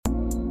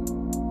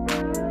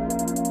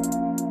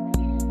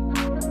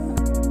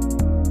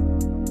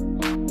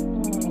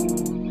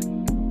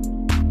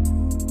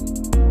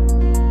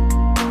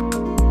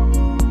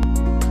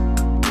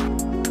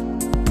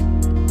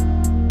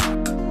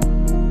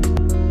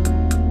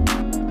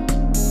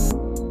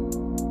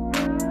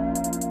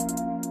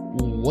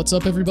What's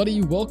up,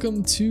 everybody?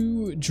 Welcome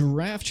to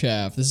Draft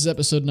Chaff. This is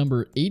episode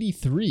number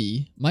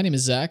 83. My name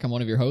is Zach. I'm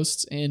one of your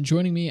hosts, and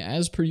joining me,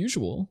 as per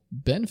usual,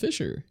 Ben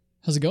Fisher.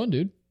 How's it going,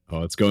 dude?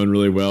 Oh, it's going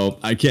really well.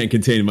 I can't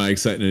contain my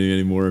excitement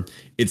anymore.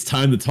 It's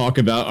time to talk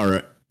about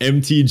our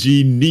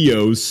MTG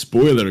Neo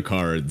spoiler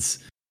cards.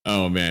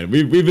 Oh, man.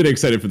 We've been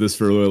excited for this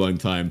for a really long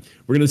time.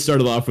 We're going to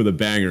start it off with a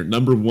banger.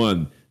 Number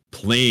one,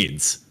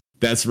 Plains.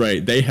 That's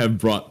right. They have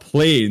brought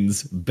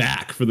Plains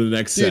back for the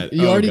next set.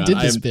 You already did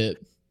this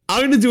bit.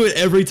 I'm going to do it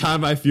every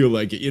time I feel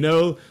like it, you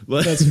know?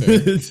 That's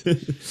fair.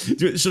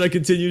 Should I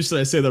continue? Should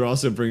I say they're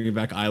also bringing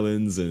back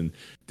islands? And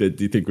do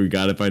you think we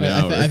got it by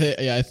now? I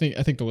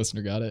think the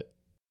listener got it.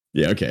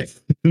 Yeah, okay.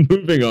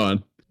 Moving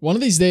on. One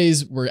of these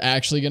days, we're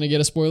actually going to get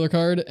a spoiler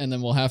card, and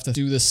then we'll have to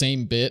do the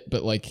same bit,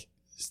 but like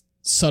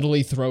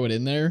subtly throw it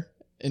in there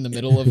in the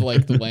middle of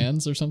like the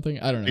lands or something.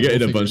 I don't know.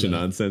 We'll a bunch of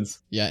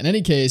nonsense. Yeah, in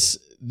any case,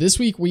 this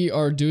week we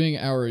are doing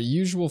our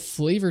usual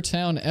Flavor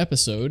Town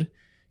episode.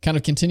 Kind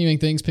of continuing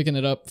things, picking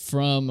it up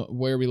from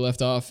where we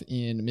left off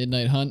in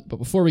Midnight Hunt. But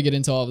before we get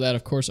into all of that,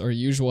 of course, our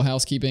usual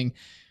housekeeping.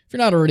 If you're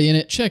not already in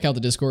it, check out the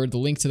Discord. The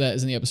link to that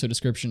is in the episode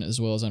description as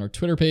well as on our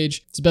Twitter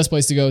page. It's the best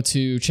place to go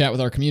to chat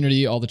with our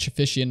community, all the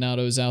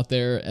Chaficionados out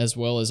there, as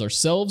well as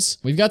ourselves.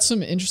 We've got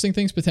some interesting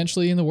things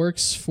potentially in the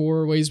works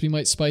for ways we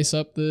might spice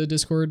up the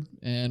Discord,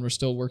 and we're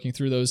still working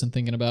through those and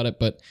thinking about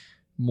it, but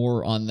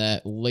more on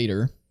that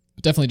later.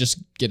 But definitely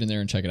just get in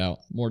there and check it out.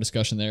 More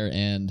discussion there,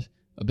 and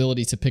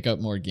ability to pick up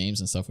more games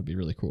and stuff would be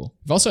really cool.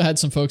 We've also had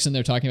some folks in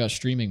there talking about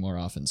streaming more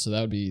often, so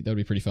that would be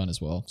pretty fun as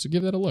well. So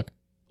give that a look.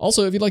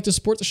 Also, if you'd like to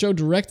support the show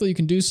directly, you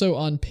can do so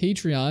on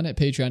Patreon at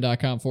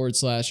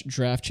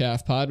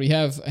patreon.com/draftchaffpod. We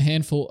have a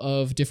handful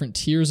of different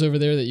tiers over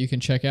there that you can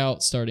check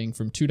out, starting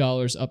from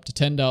 $2 up to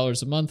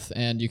 $10 a month,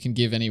 and you can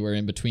give anywhere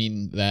in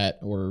between that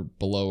or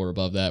below or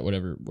above that,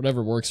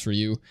 whatever works for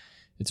you.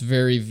 It's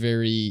very,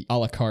 very a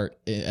la carte,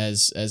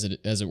 as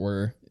it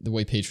were, the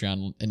way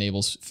Patreon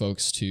enables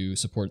folks to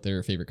support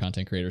their favorite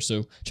content creators.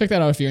 So check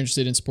that out if you're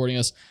interested in supporting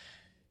us.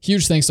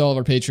 Huge thanks to all of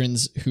our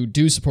patrons who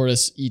do support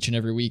us each and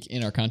every week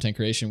in our content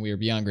creation. We are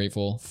beyond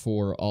grateful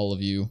for all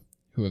of you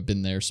who have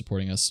been there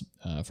supporting us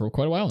for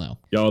quite a while now.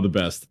 Y'all are the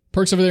best.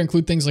 Perks over there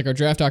include things like our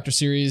Draft Doctor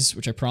series,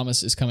 which I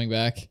promise is coming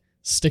back,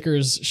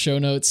 stickers, show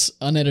notes,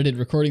 unedited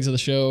recordings of the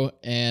show,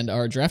 and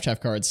our Draft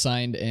Chaff cards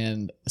signed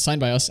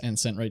by us and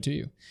sent right to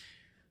you.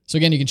 So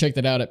again, you can check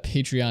that out at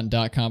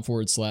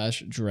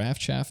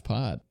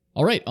patreon.com/draftchaffpod.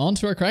 All right, on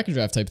to our Kraken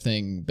Draft type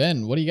thing.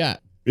 Ben, what do you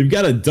got? We've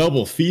got a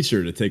double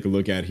feature to take a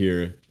look at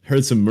here.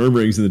 Heard some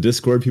murmurings in the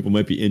Discord. People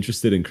might be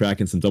interested in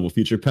cracking some double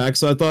feature packs.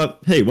 So I thought,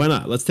 hey, why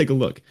not? Let's take a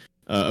look.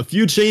 A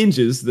few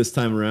changes this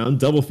time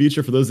around. Double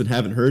feature, for those that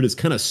haven't heard, is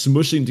kind of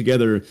smushing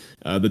together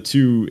the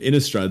two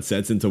Innistrad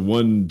sets into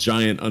one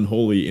giant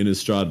unholy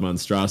Innistrad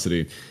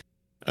monstrosity.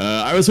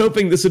 I was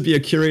hoping this would be a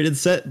curated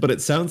set, but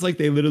it sounds like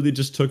they literally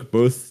just took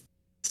both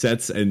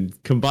sets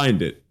and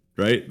combined it,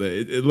 right?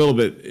 A little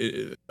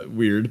bit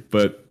weird,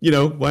 but you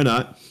know, why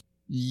not?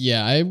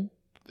 Yeah, I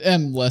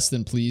am less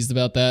than pleased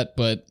about that,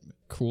 but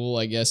cool.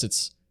 I guess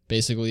it's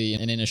basically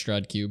an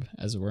Innistrad cube,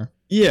 as it were.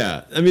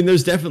 Yeah, I mean,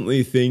 there's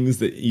definitely things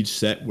that each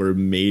set were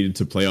made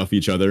to play off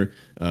each other,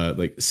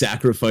 like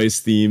sacrifice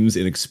themes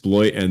in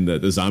Exploit, and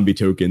the zombie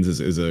tokens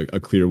is a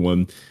clear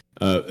one.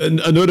 A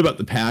note about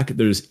the pack,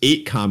 there's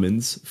 8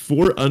 commons,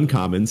 4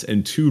 uncommons,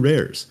 and 2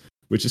 rares,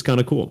 which is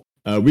kind of cool.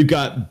 We've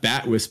got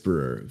Bat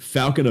Whisperer,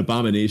 Falcon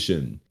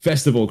Abomination,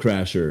 Festival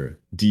Crasher,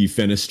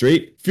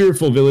 Defenestrate,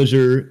 Fearful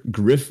Villager,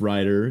 Griff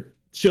Rider,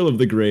 Chill of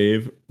the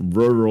Grave,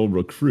 Rural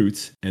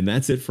Recruit, and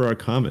that's it for our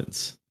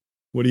comments.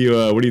 What are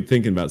you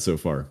thinking about so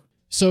far?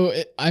 So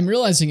I'm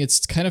realizing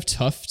it's kind of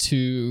tough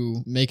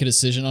to make a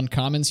decision on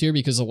commons here,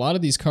 because a lot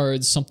of these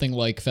cards, something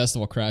like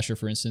Festival Crasher,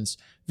 for instance,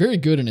 very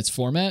good in its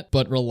format,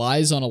 but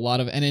relies on a lot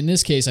of, and in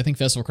this case, I think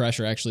Festival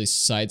Crasher actually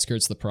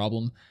sideskirts the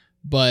problem.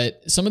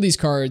 But some of these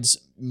cards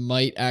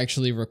might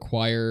actually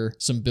require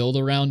some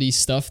build-around-y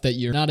stuff that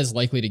you're not as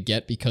likely to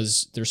get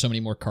because there's so many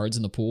more cards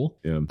in the pool.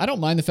 Yeah. I don't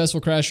mind the Festival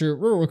Crasher.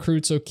 Rural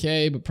Recruit's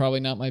okay, but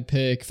probably not my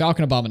pick.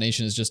 Falcon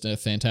Abomination is just a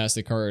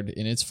fantastic card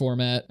in its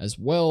format as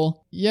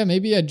well. Yeah,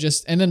 maybe and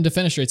then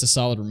Defenestrate's a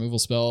solid removal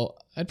spell.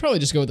 I'd probably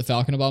just go with the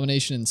Falcon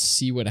Abomination and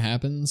see what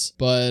happens.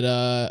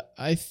 But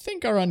I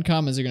think our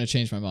uncommons are going to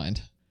change my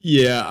mind.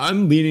 Yeah,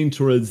 I'm leaning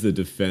towards the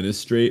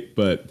Defenestrate,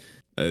 but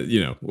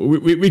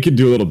we could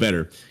do a little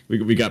better.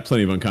 We got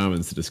plenty of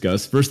uncommons to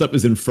discuss. First up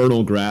is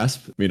Infernal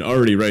Grasp. I mean,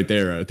 already right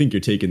there, I think you're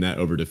taking that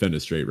over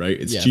Defenestrate, right?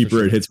 It's cheaper,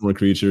 sure. It hits more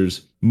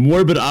creatures.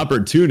 Morbid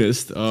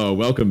Opportunist. Oh,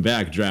 welcome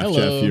back, Draft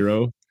Chaff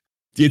Hero.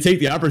 Do you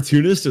take the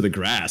Opportunist or the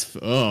Grasp?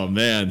 Oh,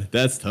 man,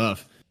 that's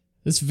tough.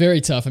 It's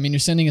very tough. I mean, you're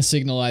sending a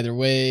signal either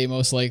way,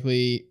 most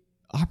likely.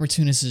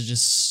 Opportunist is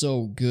just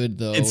so good,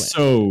 though. It's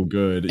so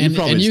good.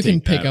 And you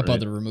can pick that, up right?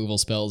 other removal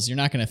spells. You're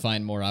not going to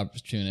find more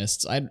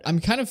Opportunists. I'm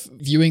kind of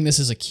viewing this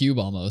as a cube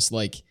almost.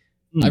 Like,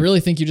 I really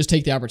think you just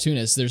take the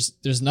Opportunist.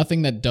 There's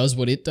nothing that does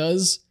what it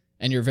does,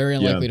 and you're very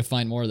unlikely to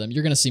find more of them.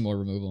 You're going to see more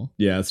removal.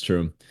 Yeah, that's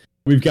true.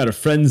 We've got a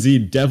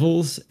Frenzied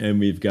Devils, and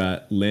we've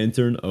got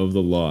Lantern of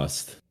the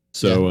Lost.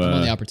 So, I'm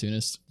on the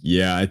Opportunist.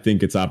 Yeah, I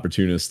think it's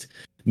Opportunist.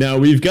 Now,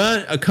 we've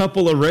got a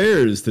couple of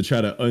rares to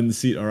try to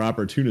unseat our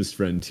Opportunist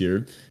friend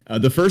here.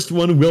 The first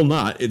one will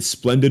not. It's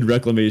Splendid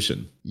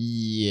Reclamation.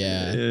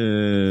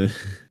 Yeah.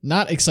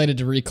 Not excited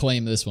to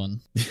reclaim this one.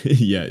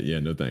 Yeah,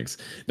 no thanks.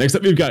 Next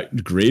up, we've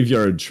got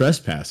Graveyard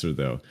Trespasser,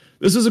 though.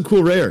 This is a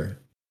cool rare.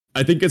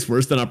 I think it's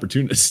worse than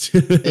Opportunist.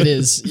 It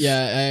is. Yeah,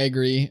 I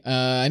agree.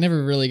 I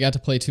never really got to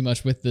play too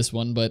much with this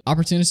one, but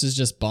Opportunist is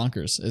just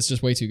bonkers. It's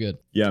just way too good.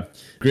 Yeah.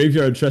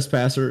 Graveyard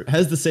Trespasser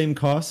has the same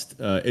cost.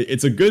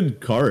 It's a good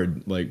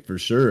card, like, for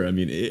sure. I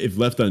mean, if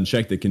left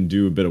unchecked, it can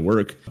do a bit of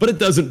work, but it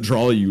doesn't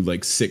draw you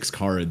like 6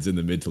 cards in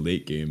the mid to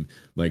late game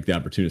like the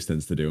Opportunist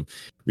tends to do.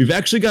 We've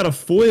actually got a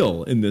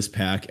foil in this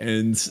pack,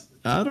 and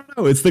I don't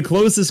know. It's the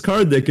closest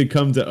card that could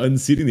come to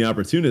unseating the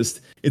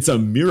Opportunist. It's a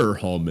Mirror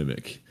Hall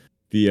Mimic.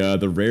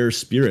 The rare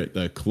spirit,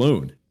 the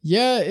clone.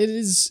 Yeah, it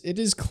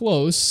is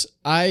close.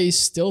 I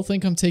still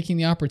think I'm taking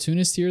the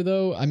Opportunist here,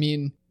 though. I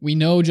mean, we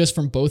know just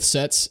from both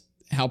sets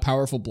how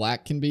powerful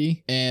black can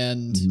be,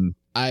 and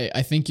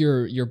I think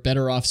you're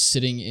better off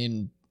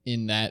sitting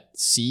in that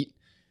seat.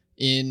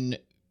 In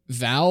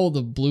Val,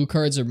 the blue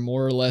cards are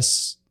more or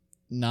less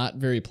not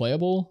very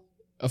playable.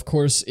 Of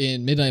course,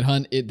 in Midnight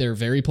Hunt, they're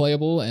very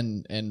playable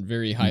and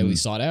very highly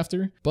sought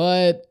after.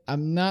 But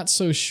I'm not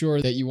so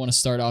sure that you want to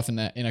start off in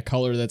a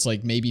color that's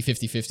like maybe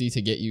 50-50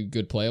 to get you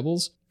good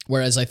playables.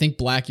 Whereas I think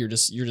black, you're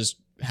just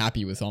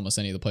happy with almost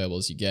any of the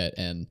playables you get.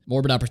 And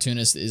Morbid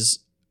Opportunist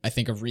is, I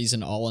think, a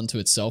reason all unto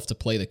itself to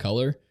play the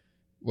color.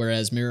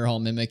 Whereas Mirror Hall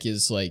Mimic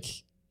is like,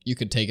 you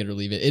could take it or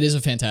leave it. It is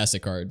a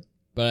fantastic card,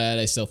 but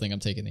I still think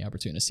I'm taking the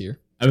Opportunist here.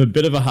 I have a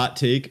bit of a hot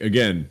take.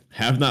 Again,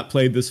 have not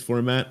played this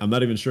format. I'm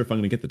not even sure if I'm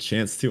going to get the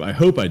chance to. I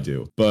hope I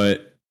do.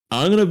 But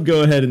I'm going to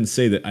go ahead and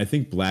say that I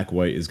think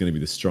Black-White is going to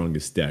be the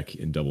strongest deck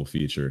in Double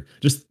Feature.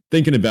 Just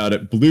thinking about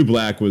it,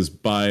 Blue-Black was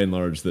by and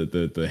large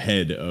the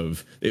head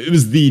of... It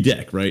was the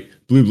deck, right?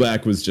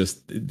 Blue-Black was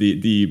just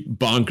the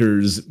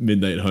bonkers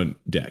Midnight Hunt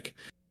deck.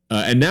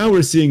 And now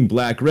we're seeing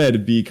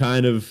Black-Red be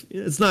kind of...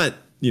 It's not,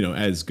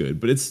 as good,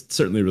 but it's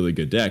certainly a really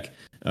good deck.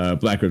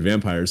 Black-Red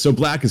Vampires. So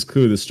black is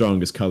clearly the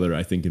strongest color,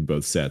 I think, in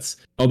both sets.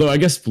 Although I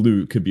guess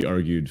blue could be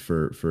argued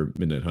for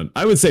Midnight Hunt.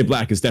 I would say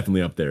black is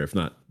definitely up there, if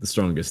not the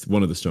strongest,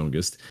 one of the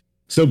strongest.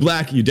 So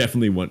black you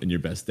definitely want in your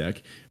best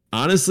deck.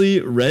 Honestly,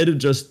 red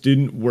just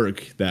didn't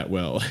work that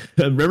well.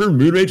 Remember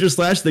Moonrager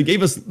Slash? They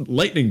gave us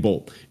Lightning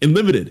Bolt in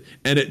limited,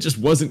 and it just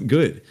wasn't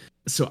good.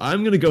 So I'm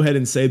going to go ahead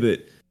and say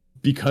that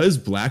because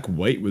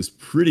Black-White was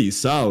pretty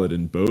solid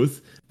in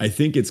both, I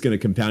think it's going to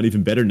compound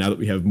even better now that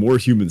we have more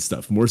human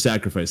stuff, more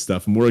sacrifice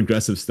stuff, more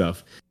aggressive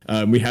stuff.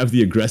 We have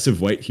the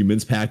aggressive white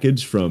humans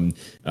package from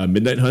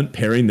Midnight Hunt,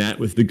 pairing that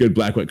with the good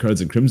Black-White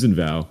cards in Crimson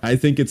Vow. I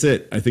think it's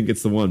it. I think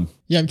it's the one.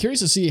 Yeah, I'm curious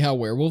to see how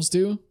werewolves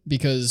do,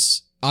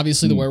 because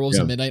obviously the werewolves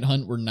in Midnight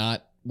Hunt were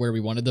not where we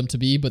wanted them to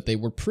be, but they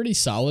were pretty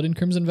solid in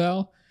Crimson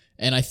Vow.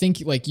 And I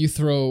think like you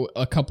throw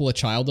a couple of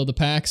Child of the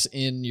Packs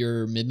in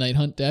your Midnight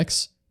Hunt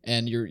decks,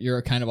 and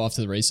you're kind of off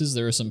to the races.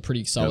 There are some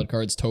pretty solid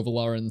cards,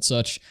 Tovalar and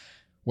such,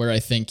 where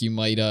I think you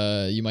might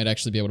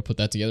actually be able to put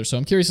that together. So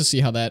I'm curious to see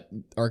how that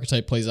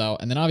archetype plays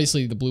out. And then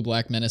obviously the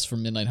Blue-Black Menace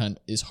from Midnight Hunt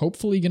is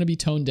hopefully going to be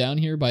toned down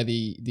here by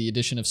the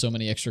addition of so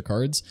many extra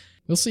cards.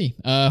 We'll see.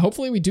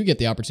 Hopefully we do get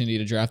the opportunity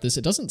to draft this.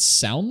 It doesn't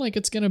sound like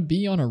it's going to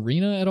be on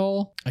Arena at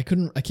all. I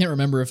can't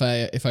remember if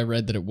I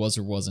read that it was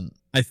or wasn't.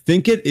 I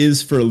think it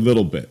is for a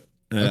little bit.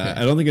 Okay.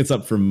 I don't think it's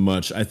up for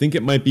much. I think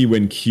it might be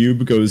when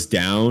Cube goes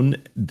down,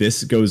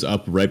 this goes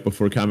up right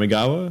before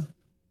Kamigawa.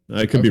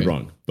 I could be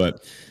wrong,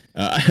 but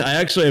I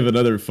actually have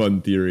another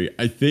fun theory.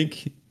 I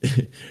think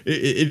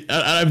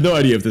I have no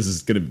idea if this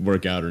is going to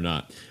work out or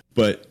not,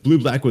 but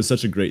Blue-Black was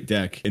such a great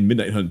deck in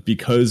Midnight Hunt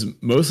because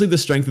mostly the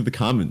strength of the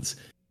commons.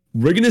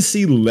 We're going to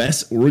see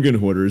less Organ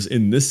Hoarders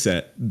in this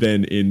set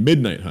than in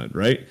Midnight Hunt,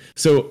 right?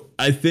 So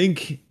I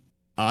think...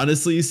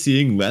 honestly,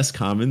 seeing less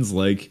commons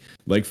like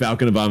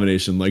Falcon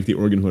Abomination, like the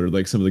Organ Hoarder,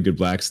 like some of the good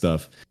black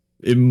stuff,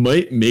 it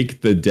might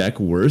make the deck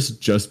worse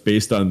just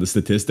based on the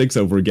statistics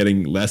of we're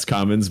getting less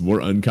commons, more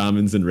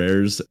uncommons and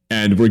rares,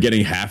 and we're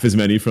getting half as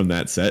many from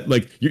that set.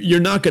 Like, you're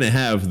not going to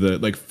have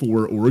the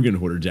 4 Organ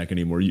Hoarder deck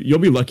anymore. You'll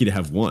be lucky to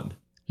have 1.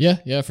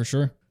 Yeah, for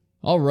sure.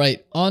 All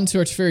right, on to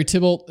our Teferi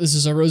Tibalt. This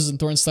is our Roses and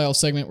Thorns style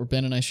segment where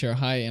Ben and I share a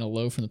high and a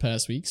low from the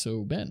past week.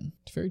 So, Ben,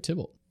 Teferi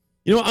Tibalt.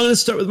 You know, I'm going to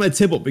start with my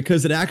Tibalt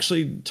because it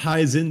actually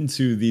ties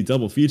into the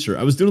double feature.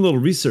 I was doing a little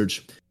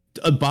research.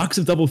 A box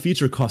of double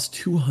feature costs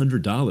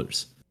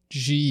 $200.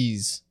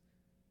 Jeez.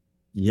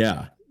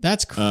 Yeah.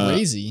 That's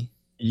crazy.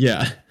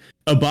 Yeah.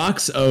 A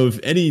box of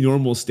any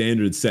normal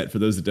standard set, for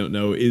those that don't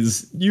know,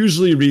 is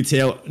usually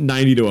retail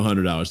 $90 to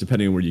 $100,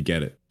 depending on where you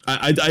get it.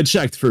 I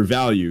checked for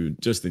value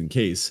just in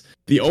case.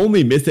 The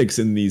only mythics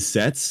in these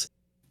sets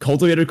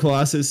Cultivator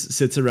Colossus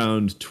sits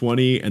around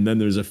 20, and then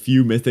there's a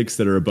few mythics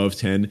that are above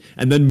 10,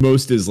 and then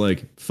most is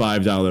like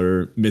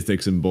 $5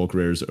 mythics and bulk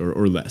rares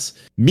or less.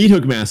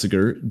 Meathook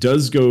Massacre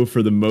does go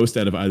for the most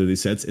out of either of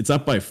these sets. It's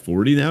up by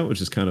 40 now,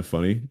 which is kind of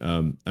funny.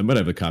 I might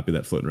have a copy of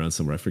that floating around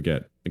somewhere. I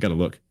forget. I gotta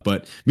look.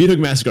 But Meathook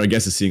Massacre, I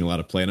guess, is seeing a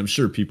lot of play, and I'm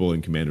sure people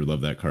in Commander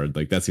love that card.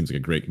 Like, that seems like a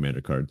great Commander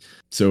card.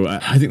 So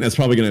I think that's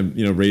probably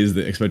gonna, raise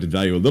the expected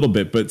value a little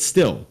bit, but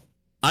still.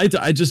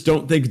 I just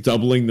don't think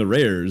doubling the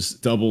rares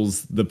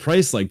doubles the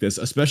price like this,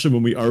 especially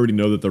when we already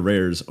know that the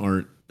rares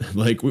aren't,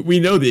 like, we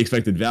know the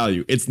expected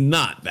value. It's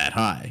not that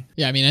high.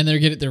 Yeah, I mean, and they're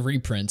getting their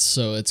reprints,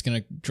 so it's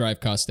going to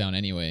drive costs down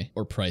anyway,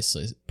 or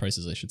prices,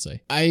 I should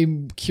say.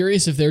 I'm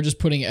curious if they're just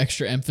putting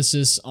extra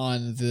emphasis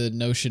on the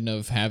notion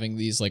of having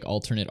these, like,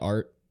 alternate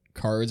art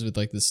cards with,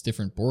 like, this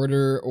different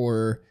border,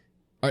 or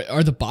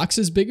are the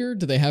boxes bigger?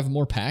 Do they have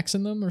more packs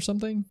in them or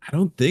something? I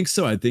don't think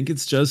so. I think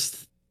it's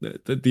just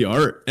the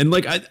art. And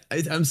like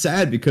I'm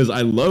sad because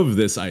I love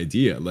this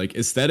idea. Like,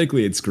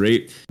 aesthetically it's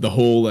great. The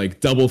whole like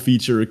double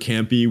feature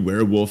campy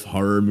werewolf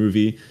horror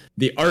movie.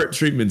 The art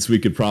treatments we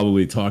could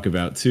probably talk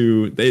about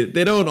too. They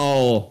don't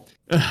all,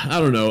 I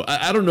don't know.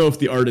 I don't know if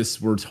the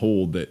artists were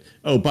told that,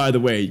 oh, by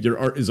the way, your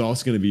art is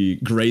also going to be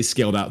gray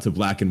scaled out to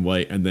black and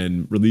white and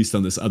then released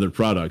on this other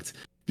product,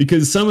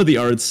 because some of the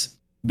arts,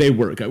 they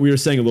work. We were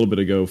saying a little bit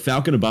ago,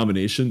 Falcon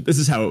Abomination, this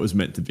is how it was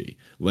meant to be.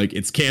 Like,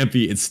 it's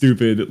campy, it's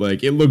stupid,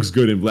 like, it looks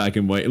good in black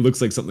and white. It looks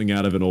like something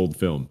out of an old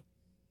film.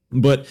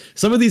 But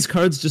some of these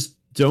cards just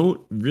don't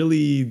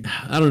really,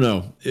 I don't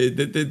know.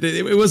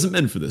 It wasn't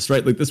meant for this,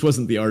 right? Like, this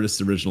wasn't the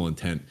artist's original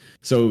intent.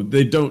 So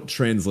they don't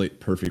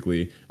translate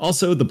perfectly.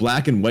 Also, the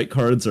black and white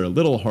cards are a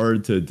little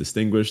hard to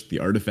distinguish. The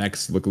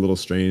artifacts look a little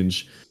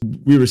strange.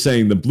 We were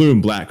saying the blue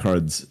and black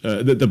cards,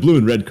 the blue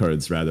and red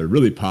cards, rather,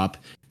 really pop.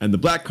 And the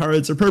black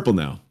cards are purple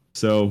now.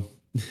 So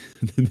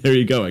there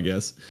you go, I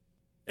guess.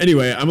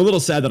 Anyway, I'm a little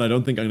sad that I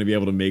don't think I'm going to be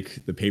able to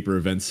make the paper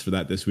events for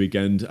that this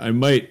weekend. I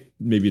might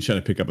maybe try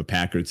to pick up a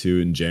pack or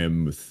two and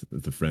jam with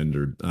a friend,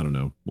 or I don't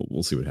know.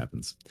 We'll see what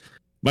happens.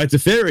 My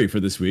Teferi for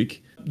this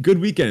week. Good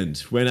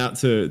weekend. Went out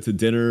to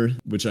dinner,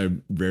 which I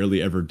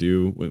rarely ever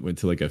do. Went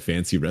to like a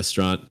fancy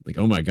restaurant. Like,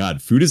 oh my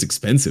God, food is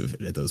expensive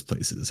at those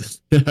places.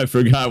 I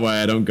forgot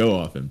why I don't go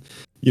often.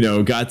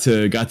 Got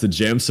to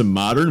jam some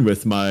Modern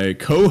with my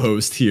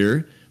co-host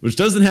here, which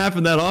doesn't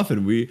happen that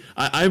often.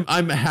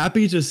 I'm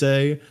happy to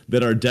say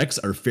that our decks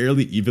are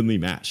fairly evenly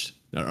matched.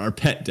 Our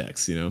pet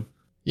decks,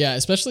 Yeah,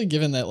 especially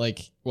given that,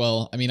 like,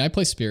 well, I mean, I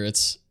play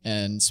Spirits,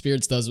 and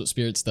Spirits does what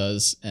Spirits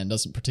does and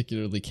doesn't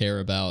particularly care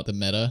about the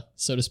meta,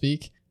 so to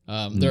speak.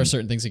 There are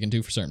certain things it can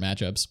do for certain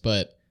matchups,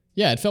 but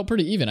yeah, it felt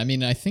pretty even. I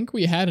mean, I think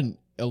we had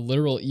a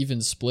literal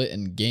even split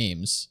in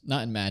games,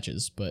 not in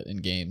matches, but in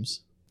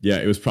games. Yeah,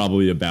 it was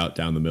probably about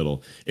down the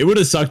middle. It would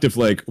have sucked if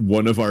like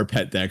one of our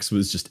pet decks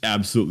was just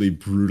absolutely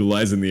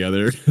brutalizing the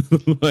other.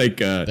 Like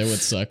that would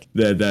suck.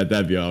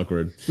 That'd be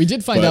awkward. We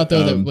did find out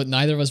though that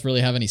neither of us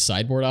really have any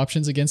sideboard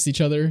options against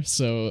each other,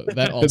 so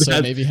that also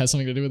maybe has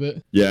something to do with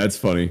it. Yeah, it's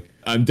funny.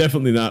 I'm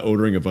definitely not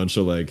ordering a bunch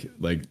of like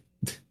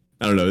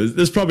I don't know.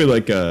 There's probably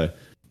like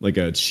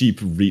a cheap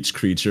reach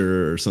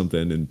creature or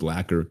something in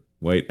black or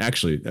white.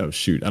 Actually, oh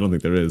shoot, I don't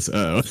think there is.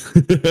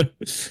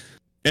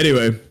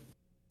 Anyway,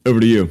 over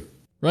to you.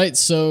 Right,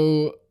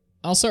 so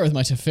I'll start with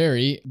my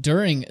Teferi.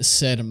 During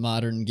said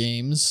Modern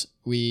games,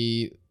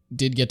 we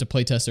did get to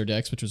playtest our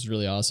decks, which was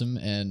really awesome,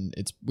 and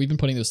we've been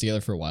putting those together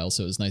for a while,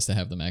 so it was nice to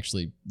have them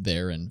actually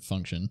there and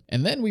function.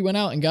 And then we went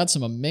out and got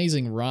some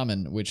amazing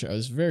ramen, which I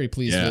was very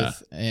pleased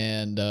with,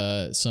 and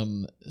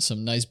some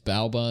nice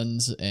bao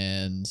buns,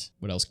 and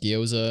what else?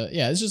 Gyoza.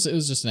 Yeah, it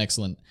was just an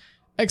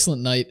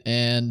excellent night,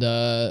 and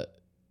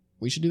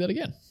we should do that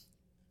again.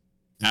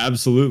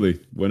 Absolutely,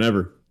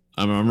 whenever.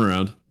 I'm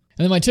around.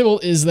 And then my Tibble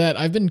is that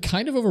I've been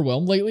kind of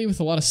overwhelmed lately with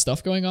a lot of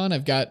stuff going on.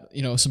 I've got,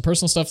 some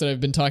personal stuff that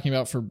I've been talking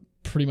about for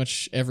pretty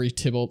much every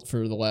Tibble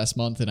for the last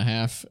month and a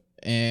half.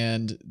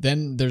 And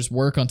then there's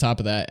work on top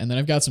of that. And then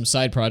I've got some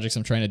side projects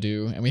I'm trying to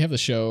do. And we have the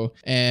show.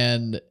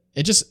 And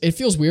it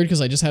feels weird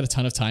because I just had a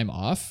ton of time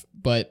off.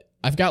 But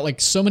I've got like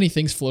so many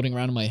things floating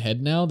around in my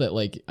head now that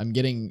like I'm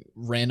getting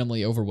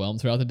randomly overwhelmed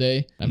throughout the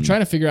day. I'm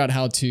trying to figure out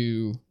how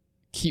to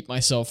keep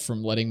myself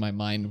from letting my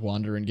mind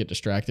wander and get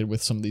distracted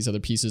with some of these other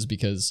pieces,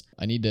 because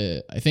I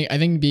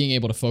think being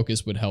able to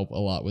focus would help a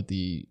lot with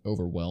the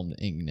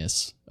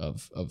overwhelmingness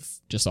of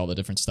just all the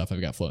different stuff I've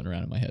got floating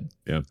around in my head.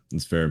 Yeah,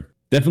 that's fair.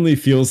 Definitely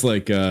feels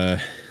like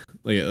a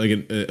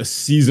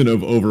season of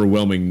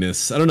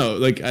overwhelmingness. I don't know.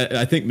 Like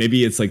I think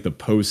maybe it's like the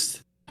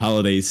post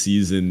holiday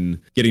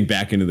season, getting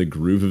back into the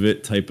groove of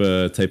it type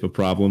of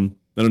problem.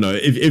 I don't know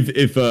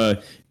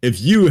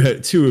if you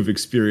too have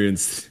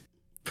experienced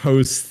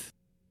post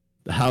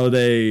the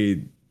holiday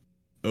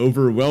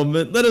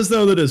overwhelmment. Let us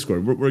know in the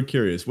Discord. We're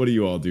curious. What do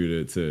you all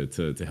do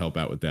to help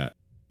out with that?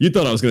 You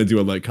thought I was going to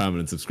do a like, comment,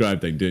 and subscribe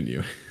thing, didn't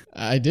you?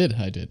 I did.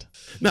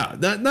 No,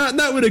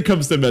 not when it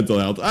comes to mental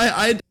health.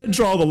 I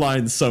draw the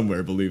line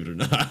somewhere, believe it or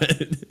not.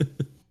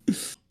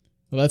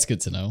 Well, that's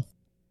good to know.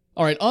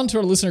 All right, on to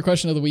our listener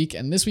question of the week.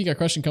 And this week, our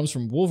question comes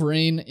from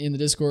Wolverine in the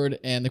Discord.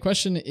 And the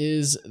question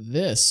is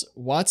this.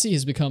 WotC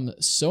has become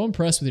so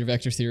impressed with your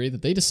vector theory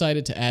that they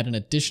decided to add an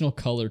additional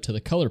color to the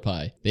color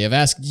pie. They have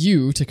asked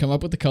you to come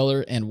up with the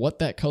color and what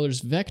that color's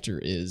vector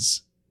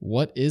is.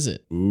 What is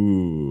it?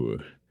 Ooh,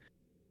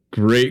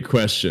 great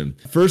question.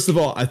 First of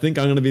all, I think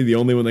I'm going to be the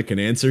only one that can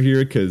answer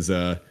here because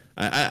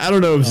I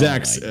don't know if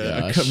Zach's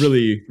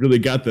really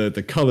got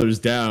the colors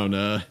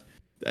down.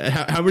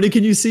 How many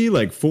can you see?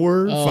 Like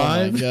 4, 5?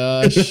 Oh my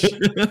gosh.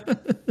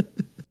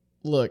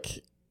 Look,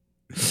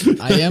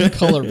 I am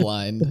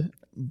colorblind,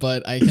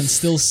 but I can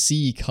still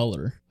see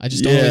color. I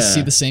just don't always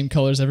see the same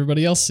colors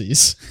everybody else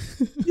sees.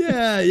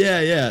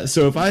 Yeah.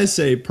 So if I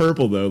say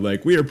purple, though,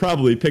 like we are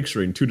probably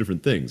picturing 2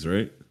 different things,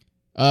 right?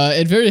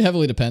 It very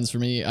heavily depends for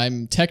me.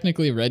 I'm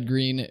technically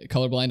red-green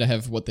colorblind. I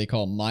have what they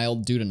call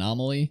mild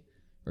deutanomy,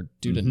 or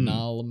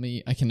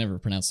deutanomy. I can never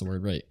pronounce the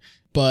word right.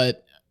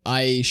 But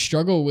I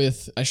struggle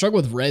with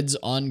reds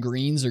on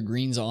greens or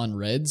greens on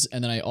reds,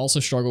 and then I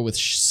also struggle with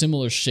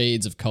similar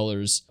shades of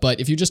colors. But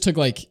if you just took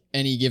like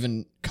any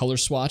given color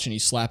swatch and you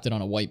slapped it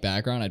on a white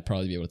background, I'd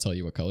probably be able to tell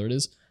you what color it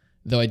is.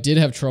 Though I did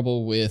have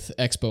trouble with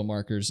Expo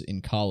markers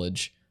in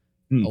college.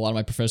 A lot of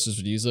my professors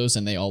would use those,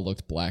 and they all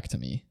looked black to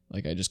me.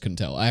 Like I just couldn't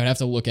tell. I would have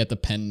to look at the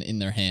pen in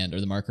their hand or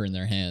the marker in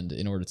their hand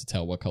in order to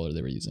tell what color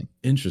they were using.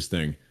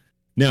 Interesting.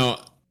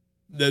 Now,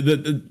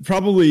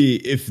 probably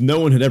if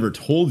no one had ever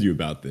told you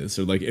about this,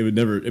 or like it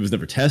was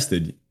never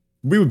tested,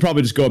 we would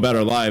probably just go about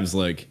our lives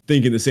like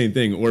thinking the same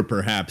thing, or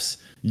perhaps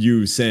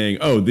you saying,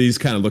 "Oh, these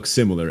kind of look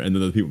similar," and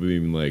then other people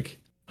being like,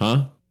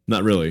 "Huh?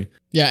 Not really."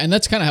 Yeah, and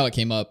that's kind of how it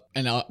came up,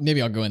 and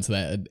maybe I'll go into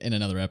that in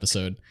another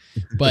episode.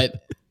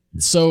 But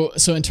so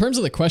in terms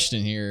of the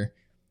question here,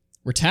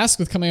 we're tasked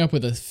with coming up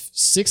with a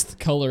 6th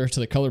color to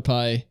the color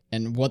pie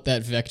and what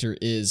that vector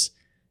is.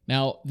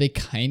 Now, they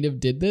kind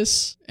of did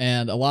this,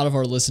 and a lot of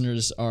our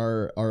listeners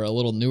are a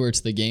little newer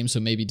to the game,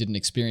 so maybe didn't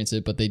experience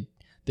it, but they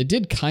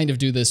did kind of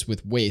do this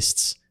with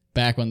wastes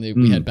back when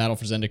we had Battle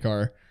for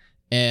Zendikar,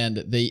 and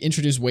they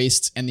introduced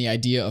wastes and the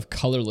idea of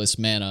colorless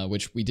mana,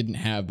 which we didn't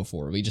have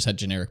before. We just had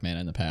generic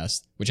mana in the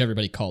past, which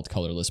everybody called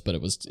colorless, but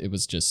it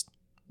was just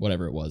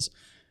whatever it was.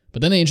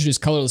 But then they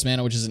introduced colorless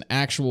mana, which is an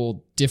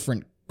actual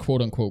different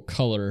quote-unquote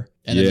color,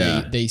 and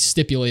then they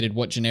stipulated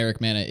what generic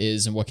mana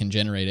is and what can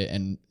generate it,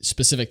 and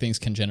specific things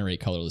can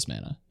generate colorless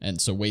mana,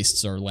 and so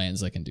wastes are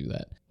lands that can do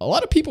that. A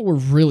lot of people were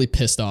really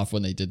pissed off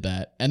when they did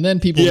that, and then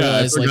people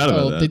realized like,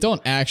 oh, they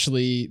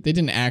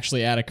didn't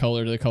actually add a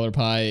color to the color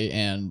pie,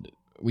 and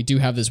we do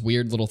have this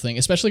weird little thing,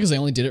 especially because they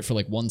only did it for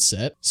like one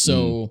set.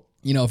 So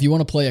you know, if you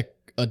want to play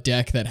a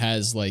deck that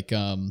has like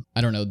I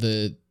don't know,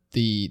 the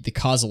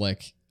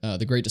Kozilek,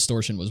 the Great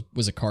Distortion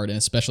was a card, and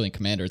especially in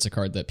Commander, it's a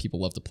card that people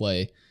love to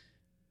play.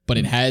 But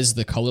it has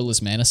the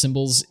colorless mana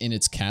symbols in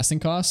its casting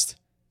cost,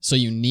 so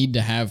you need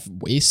to have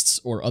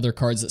wastes or other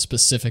cards that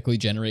specifically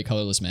generate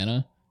colorless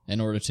mana in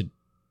order to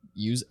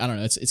use. I don't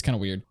know, it's kind of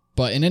weird.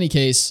 But in any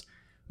case,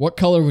 what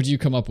color would you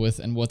come up with,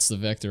 and what's the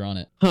vector on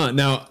it?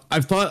 Now,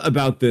 I've thought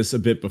about this a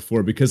bit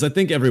before, because I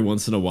think every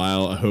once in a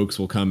while a hoax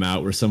will come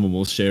out where someone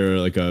will share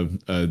like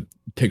a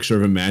picture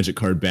of a Magic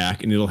card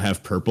back, and it'll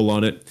have purple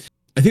on it.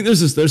 I think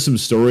there's some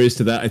stories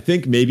to that. I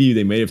think maybe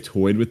they may have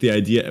toyed with the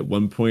idea at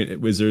one point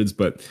at Wizards,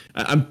 but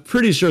I'm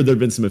pretty sure there have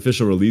been some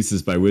official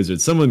releases by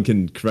Wizards. Someone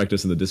can correct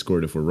us in the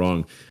Discord if we're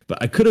wrong,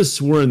 but I could have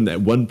sworn that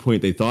at one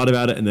point they thought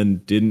about it and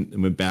then didn't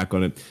and went back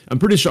on it. I'm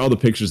pretty sure all the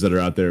pictures that are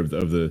out there of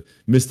the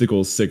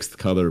mystical 6th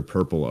color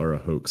purple are a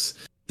hoax.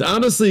 It's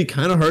honestly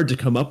kind of hard to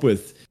come up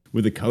with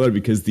a color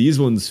because these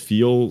ones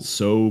feel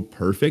so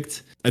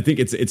perfect. I think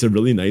it's a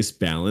really nice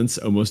balance,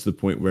 almost to the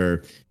point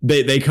where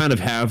they kind of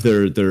have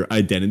their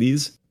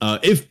identities.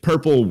 If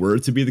purple were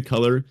to be the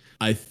color,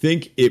 I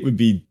think it would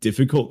be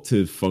difficult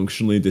to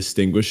functionally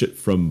distinguish it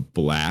from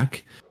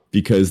black,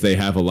 because they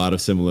have a lot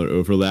of similar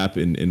overlap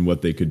in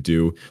what they could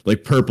do.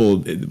 Like purple,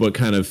 what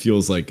kind of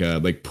feels like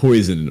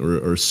poison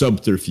or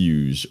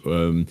subterfuge,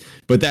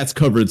 but that's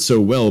covered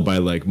so well by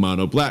like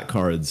mono black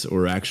cards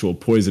or actual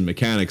poison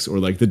mechanics, or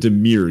like the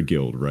Dimir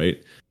Guild,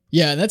 right?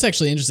 Yeah, that's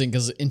actually interesting,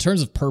 because in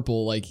terms of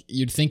purple, like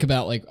you'd think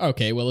about like,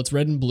 okay, well, it's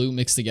red and blue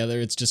mixed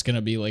together. It's just going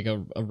to be like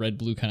a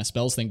red-blue kind of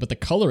spells thing. But the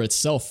color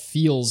itself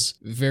feels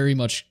very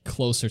much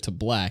closer to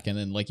black. And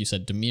then, like you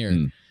said,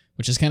 Dimir,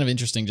 which is kind of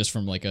interesting just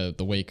from like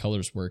the way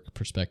colors work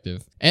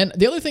perspective. And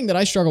the other thing that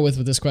I struggle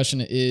with this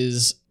question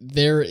is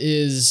there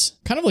is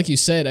kind of like you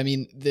said, I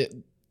mean,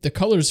 the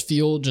colors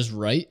feel just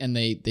right, and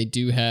they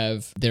do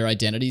have their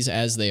identities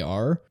as they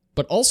are.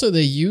 But also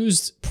they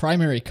used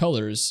primary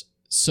colors.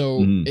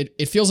 So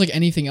it feels like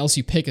anything else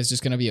you pick is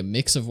just going to be a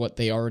mix of what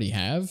they already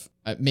have,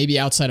 maybe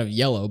outside of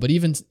yellow, but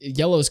even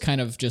yellow is kind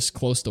of just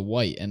close to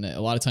white. And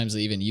a lot of times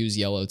they even use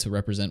yellow to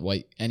represent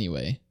white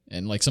anyway.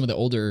 And like some of the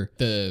older,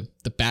 the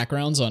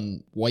backgrounds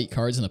on white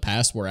cards in the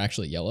past were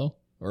actually yellow,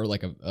 or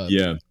like a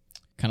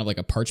kind of like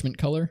a parchment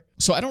color.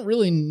 So I don't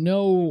really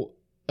know,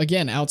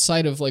 again,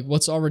 outside of like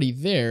what's already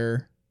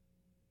there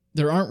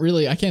aren't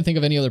really, I can't think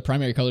of any other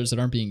primary colors that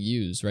aren't being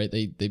used, right?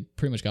 They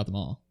pretty much got them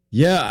all.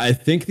 Yeah, I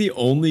think the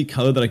only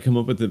color that I come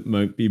up with that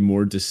might be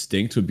more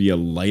distinct would be a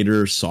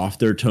lighter,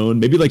 softer tone,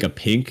 maybe like a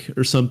pink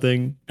or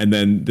something. And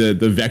then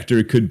the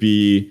vector could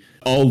be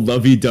all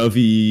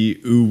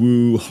lovey-dovey,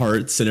 ooh-woo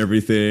hearts and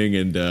everything.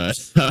 And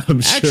I'm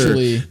sure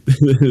Actually,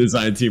 the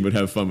design team would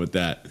have fun with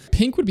that.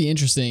 pink would be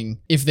interesting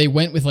if they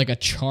went with like a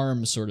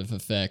charm sort of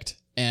effect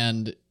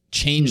and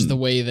changed the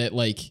way that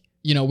like,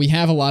 you know, we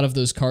have a lot of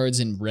those cards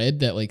in red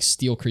that like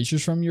steal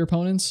creatures from your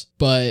opponents,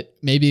 but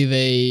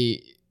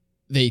maybe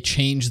they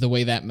change the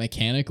way that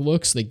mechanic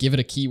looks. They give it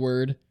a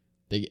keyword,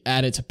 they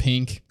add it to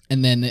pink,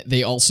 and then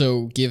they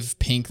also give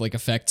pink like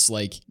effects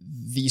like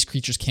these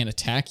creatures can't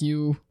attack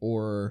you,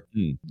 or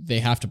they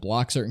have to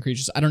block certain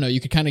creatures. I don't know. You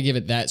could kind of give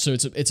it that. So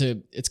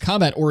it's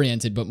combat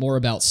oriented, but more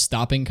about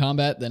stopping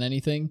combat than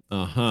anything.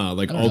 Like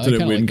I alternate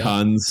kinda win like that.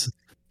 cons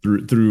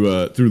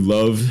through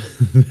love,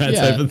 that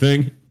Yeah. type of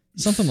thing.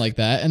 Something like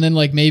that. And then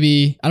like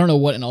maybe I don't know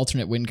what an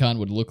alternate win con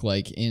would look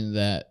like in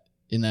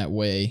that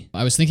way.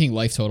 I was thinking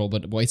life total,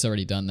 but White's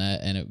already done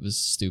that and it was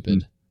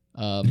stupid.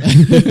 Yeah,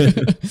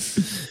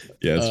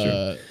 that's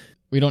true.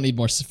 We don't need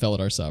more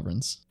Felidar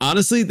Sovereigns.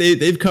 Honestly,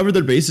 they've covered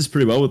their bases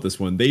pretty well with this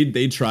one.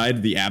 They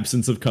tried the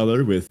absence of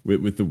color with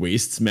the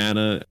wastes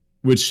mana,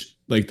 which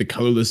like the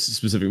colorless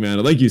specific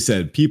mana. Like you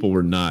said, people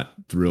were not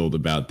thrilled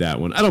about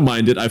that one. I don't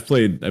mind it. I've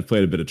played a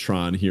bit of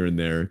Tron here and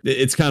there.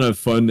 It's kind of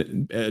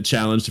fun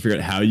challenge to figure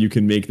out how you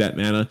can make that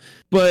mana.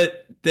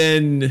 But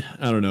then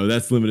I don't know.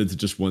 That's limited to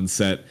just one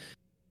set.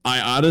 I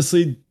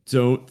honestly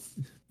don't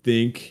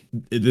think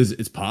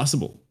it's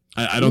possible.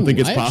 I don't think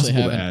it's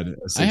possible to add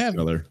a sixth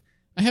color.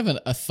 I have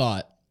a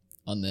thought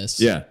on this.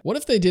 Yeah. What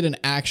if they did an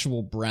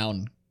actual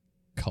brown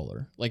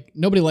color? Like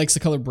nobody likes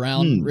the color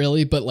brown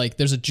really, but like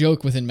there's a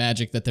joke within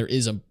Magic that there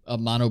is a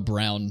mono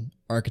brown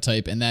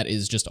archetype, and that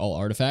is just all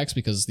artifacts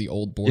because the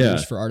old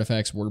borders for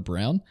artifacts were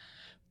brown.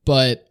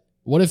 But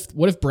what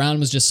if brown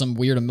was just some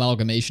weird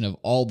amalgamation of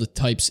all the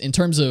types in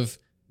terms of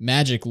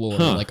Magic lore,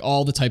 like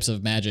all the types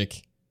of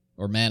Magic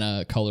or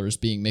mana colors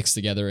being mixed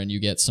together, and you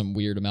get some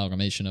weird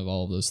amalgamation of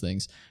all of those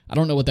things. I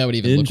don't know what that would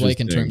even look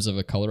like in terms of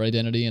a color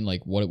identity and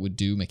like what it would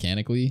do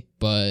mechanically,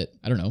 but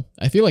I don't know.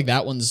 I feel like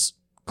that one's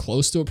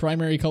close to a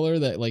primary color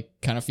that like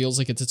kind of feels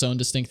like it's its own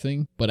distinct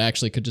thing, but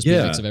actually could just be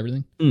a mix of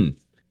everything.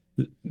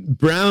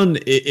 Brown,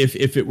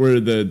 if it were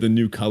the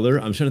new color,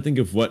 I'm trying to think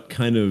of what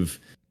kind of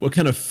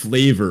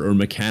flavor or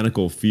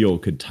mechanical feel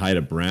could tie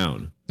to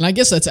brown. And I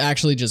guess that's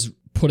actually just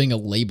putting a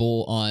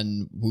label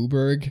on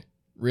Wooburg.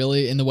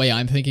 Really, in the way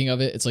I'm thinking of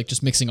it, it's like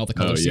just mixing all the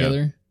colors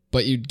together.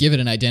 But you'd give it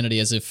an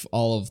identity as if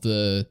all of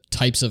the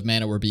types of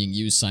mana were being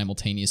used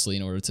simultaneously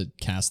in order to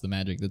cast the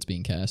magic that's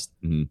being cast.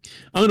 I'm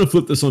going to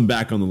flip this one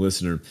back on the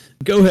listener.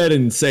 Go ahead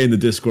and say in the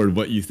Discord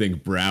what you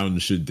think brown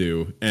should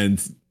do, and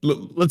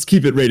let's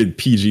keep it rated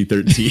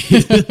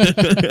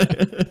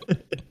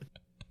PG-13.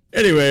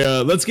 Anyway,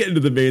 let's get into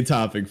the main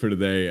topic for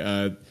today.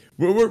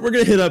 We're going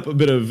to hit up a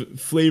bit of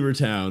Flavor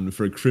Town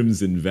for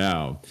Crimson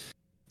Vow.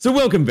 So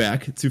welcome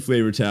back to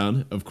Flavor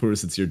Town. Of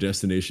course, it's your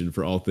destination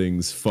for all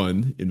things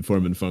fun in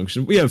form and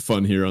function. We have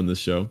fun here on this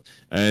show.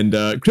 And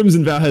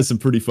Crimson Vow has some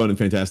pretty fun and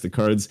fantastic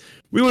cards.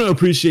 We want to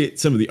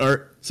appreciate some of the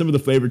art, some of the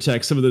flavor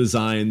text, some of the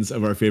designs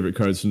of our favorite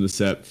cards from the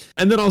set,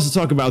 and then also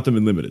talk about them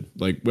in Limited,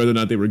 like whether or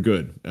not they were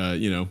good.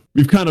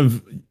 We've kind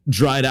of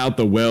dried out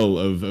the well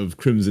of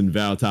Crimson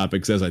Vow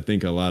topics, as I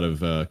think a lot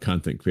of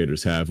content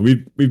creators have.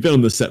 We've been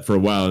on this set for a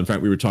while. In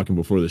fact, we were talking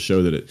before the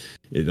show that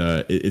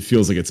it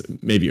feels like it's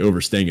maybe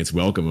overstaying its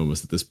welcome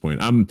almost at this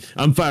point. I'm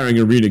firing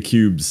Arena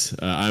Cubes.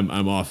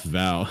 I'm off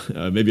Vow.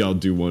 Maybe I'll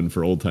do one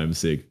for old time's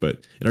sake, but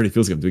it already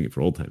feels like I'm doing it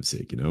for old time's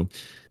sake,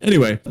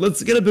 Anyway,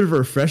 let's get a bit of a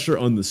refresher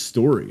on the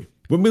story.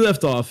 When we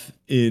left off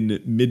in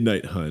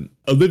Midnight Hunt,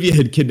 Olivia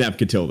had kidnapped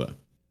Catilda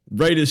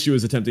right as she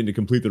was attempting to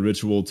complete the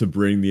ritual to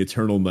bring the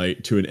Eternal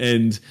Night to an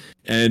end,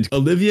 and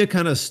Olivia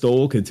kind of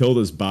stole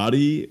Catilda's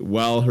body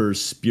while her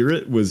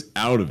spirit was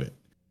out of it.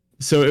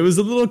 So it was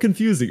a little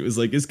confusing. It was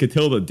like, is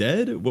Catilda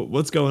dead?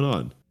 What's going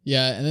on?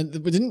 Yeah, and then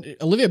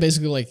didn't Olivia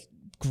basically like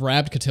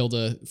grabbed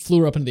Catilda,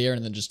 flew her up into the air,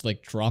 and then just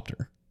like dropped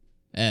her,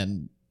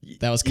 and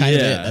that was kind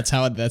of it.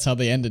 That's how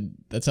they ended.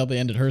 That's how they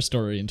ended her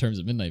story in terms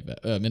of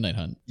Midnight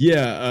Hunt.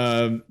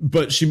 Yeah,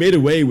 but she made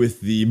away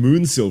with the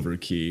Moonsilver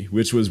key,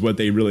 which was what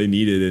they really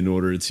needed in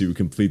order to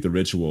complete the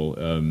ritual.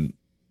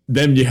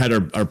 Then you had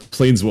our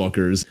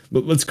planeswalkers.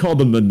 Let's call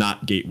them the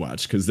not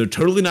Gatewatch, because they're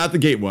totally not the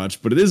Gatewatch,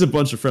 but it is a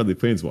bunch of friendly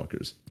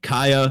planeswalkers.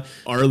 Kaya,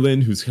 Arlen,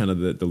 who's kind of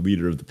the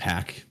leader of the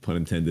pack, pun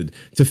intended,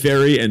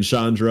 Teferi, and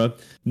Chandra.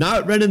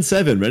 Not Ren and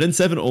Seven. Ren and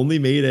Seven only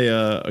made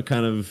a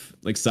kind of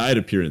like side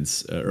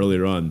appearance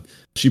earlier on.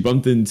 She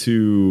bumped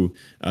into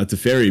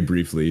Teferi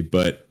briefly,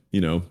 but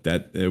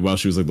that while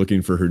she was like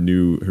looking for her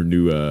new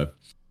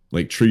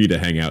like tree to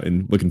hang out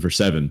in, looking for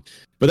Seven.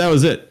 But that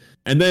was it.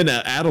 And then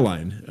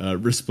Adeline,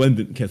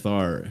 Resplendent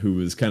Cathar, who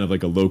was kind of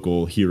like a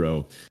local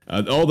hero.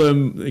 All of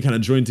them, they kind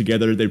of joined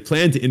together. They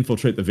planned to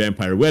infiltrate the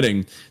Vampire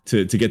Wedding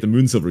to get the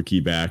Moonsilver key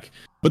back.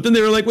 But then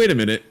they were like, wait a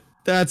minute,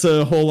 that's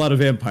a whole lot of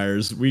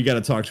vampires. We got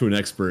to talk to an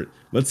expert.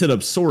 Let's hit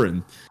up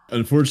Sorin.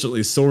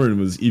 Unfortunately, Sorin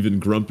was even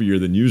grumpier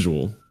than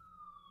usual.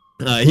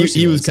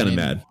 He was kind of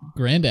mad.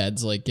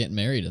 Granddad's like getting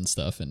married and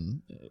stuff,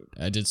 and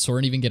did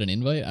Soren even get an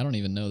invite? I don't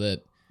even know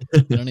that.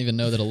 I don't even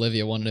know that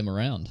Olivia wanted him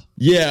around.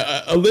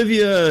 Yeah,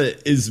 Olivia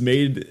is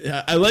made.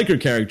 I like her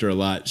character a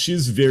lot.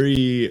 She's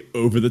very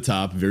over the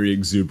top, very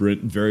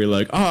exuberant, very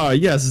like,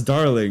 yes,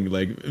 darling,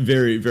 like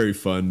very, very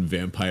fun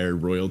vampire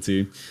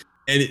royalty.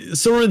 And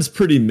Soren's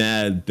pretty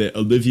mad that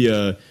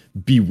Olivia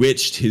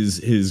bewitched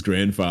his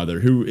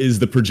grandfather, who is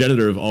the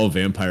progenitor of all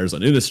vampires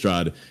on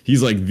Innistrad.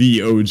 He's like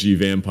the OG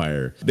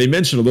vampire. They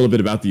mentioned a little bit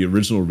about the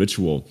original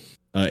ritual.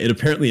 It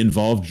apparently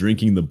involved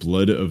drinking the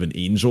blood of an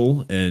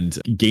angel and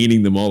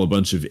gaining them all a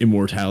bunch of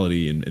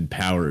immortality and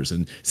powers.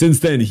 And since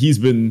then, he's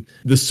been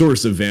the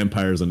source of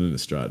vampires on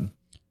Innistrad.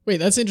 Wait,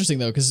 that's interesting,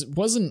 though, because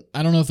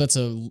I don't know if that's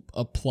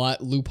a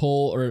plot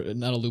loophole, or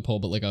not a loophole,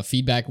 but like a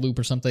feedback loop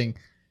or something,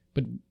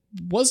 but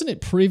wasn't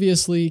it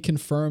previously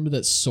confirmed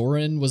that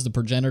Soren was the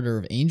progenitor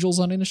of angels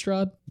on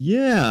Innistrad?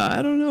 Yeah,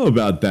 I don't know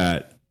about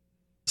that.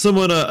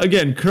 Someone,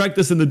 again, correct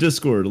us in the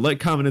Discord. Like,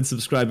 comment, and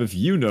subscribe if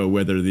you know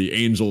whether the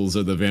angels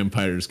or the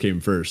vampires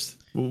came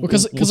first.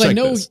 Because I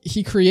know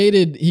he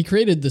created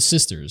the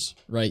sisters,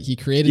 right? He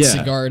created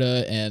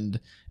Sigarda and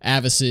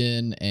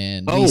Avacyn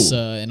and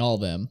Lisa and all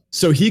them.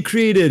 So he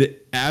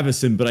created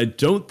Avacyn, but I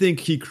don't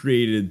think he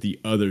created the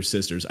other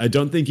sisters. I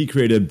don't think he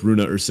created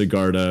Bruna or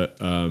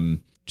Sigarda.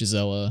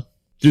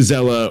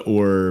 Gisela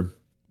or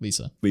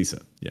Lisa,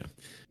 yeah.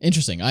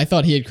 Interesting. I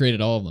thought he had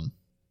created all of them.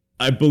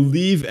 I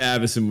believe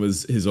Avacyn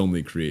was his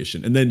only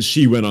creation, and then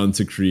she went on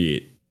to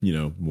create,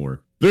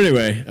 more. But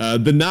anyway,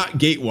 the Not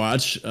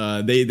Gatewatch,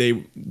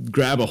 they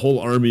grab a whole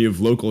army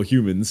of local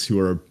humans who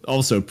are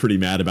also pretty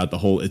mad about the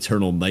whole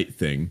eternal night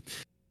thing.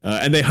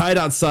 And they hide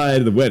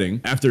outside the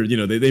wedding after,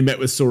 they met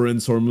with Soren.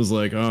 Soren was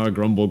like,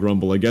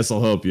 grumble, I guess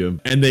I'll help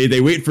you. And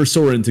they wait for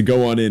Soren to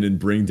go on in and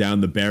bring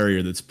down the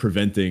barrier that's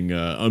preventing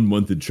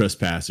unwanted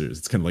trespassers.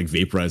 It's kind of like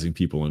vaporizing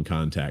people on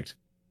contact.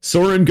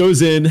 Soren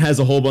goes in, has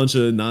a whole bunch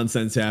of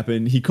nonsense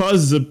happen. He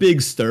causes a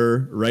big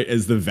stir right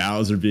as the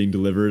vows are being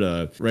delivered.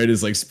 Right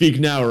as like, speak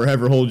now or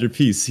ever hold your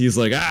peace. He's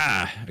like,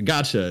 I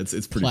gotcha.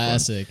 It's pretty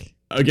classic.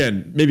 Fun.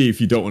 Again, maybe if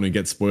you don't want to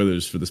get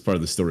spoilers for this part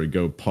of the story,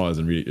 go pause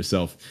and read it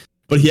yourself.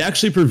 But he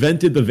actually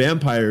prevented the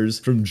vampires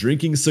from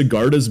drinking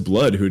Sigarda's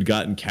blood, who had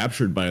gotten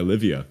captured by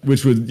Olivia,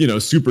 which would,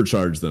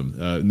 supercharge them.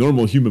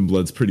 Normal human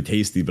blood's pretty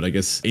tasty, but I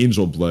guess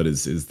angel blood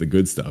is the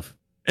good stuff.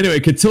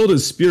 Anyway,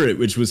 Catilda's spirit,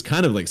 which was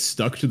kind of like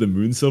stuck to the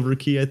Moonsilver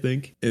Key, I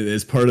think,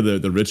 as part of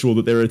the ritual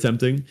that they were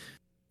attempting,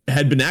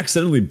 had been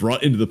accidentally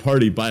brought into the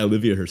party by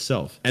Olivia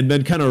herself, and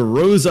then kind of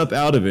rose up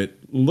out of it,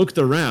 looked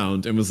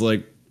around, and was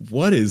like,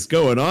 what is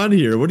going on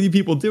here? What are you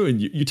people doing?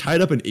 You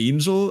tied up an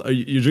angel?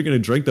 You're going to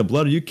drink the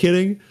blood? Are you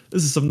kidding?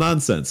 This is some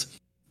nonsense.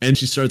 And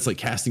she starts like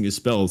casting a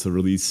spell to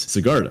release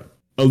Sigarda.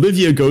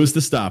 Olivia goes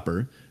to stop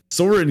her.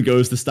 Soren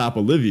goes to stop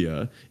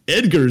Olivia.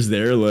 Edgar's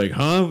there like,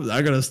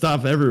 I gotta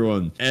stop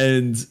everyone.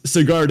 And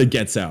Sigarda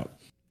gets out.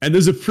 And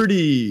there's a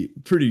pretty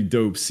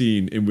dope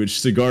scene in which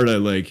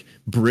Sigarda like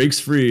breaks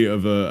free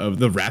of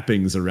the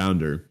wrappings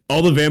around her.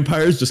 All the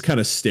vampires just kind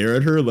of stare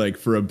at her like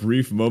for a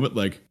brief moment,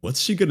 like,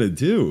 what's she gonna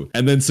do?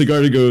 And then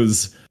Sigarda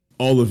goes,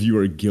 all of you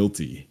are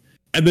guilty.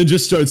 And then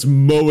just starts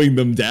mowing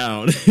them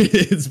down.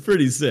 It's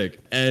pretty sick.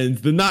 And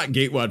the Not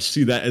Gatewatch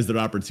see that as their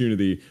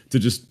opportunity to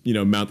just,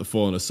 mount the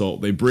full-on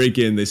assault. They break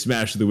in, they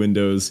smash the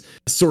windows.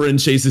 Soren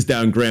chases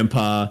down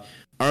Grandpa.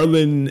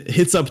 Arlen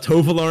hits up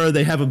Tovalar.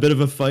 They have a bit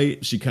of a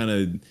fight. She kind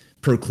of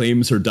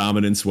proclaims her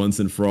dominance once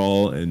and for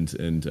all,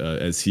 and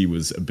as he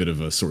was a bit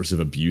of a source of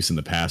abuse in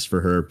the past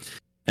for her.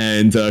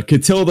 And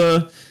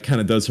Catilda kind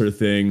of does her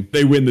thing.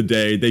 They win the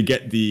day. They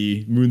get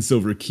the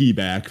Moonsilver Key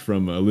back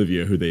from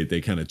Olivia, who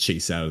they kind of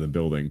chase out of the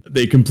building.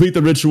 They complete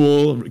the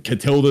ritual.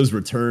 Catilda's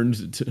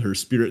returned to her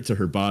spirit to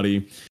her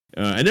body.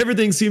 And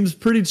everything seems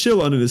pretty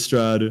chill on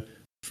Innistrad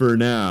for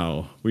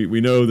now.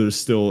 We know there's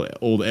still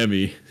old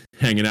Emmy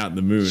hanging out in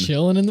the moon.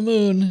 Chilling in the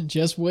moon,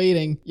 just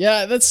waiting.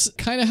 Yeah, that's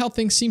kind of how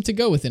things seem to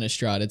go with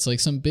Innistrad. It's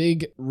like some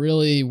big,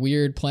 really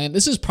weird plan.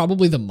 This is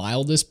probably the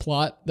mildest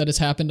plot that has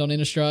happened on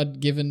Innistrad,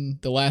 given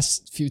the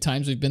last few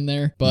times we've been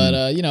there.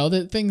 But,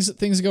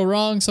 things go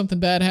wrong, something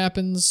bad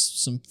happens,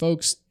 some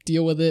folks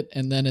deal with it,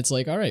 and then it's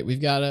like, all right, we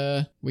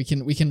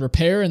can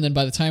repair, and then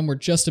by the time we're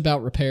just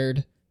about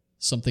repaired,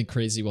 something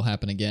crazy will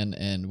happen again,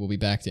 and we'll be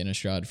back to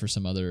Innistrad for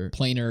some other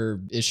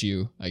planar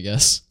issue, I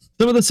guess.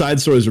 Some of the side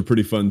stories are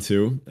pretty fun,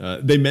 too.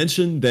 They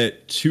mentioned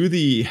that to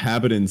the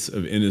inhabitants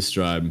of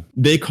Innistrad,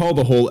 they call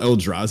the whole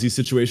Eldrazi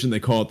situation,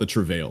 they call it the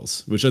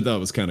Travails, which I thought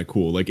was kind of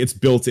cool. Like, it's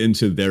built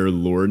into their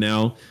lore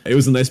now. It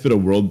was a nice bit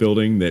of world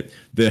building that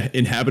the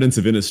inhabitants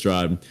of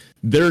Innistrad,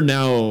 they're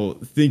now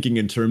thinking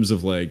in terms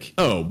of like,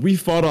 oh, we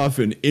fought off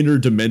an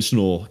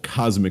interdimensional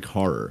cosmic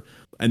horror.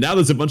 And now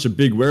there's a bunch of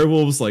big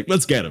werewolves. Like,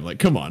 let's get them. Like,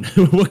 come on.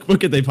 what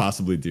could they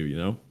possibly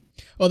do,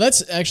 Well,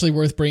 that's actually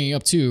worth bringing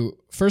up, too.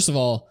 First of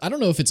all, I don't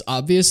know if it's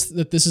obvious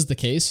that this is the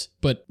case,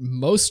 but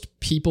most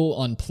people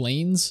on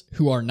planes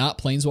who are not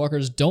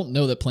planeswalkers don't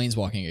know that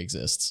planeswalking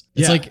exists.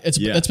 It's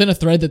that's been a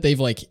thread that they've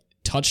like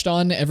touched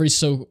on every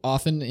so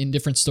often in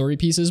different story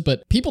pieces,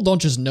 but people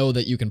don't just know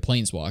that you can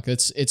planeswalk.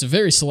 It's a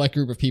very select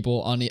group of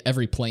people on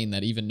every plane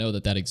that even know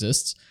that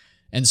exists.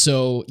 And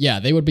so,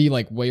 yeah, they would be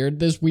like, where'd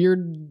this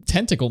weird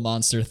tentacle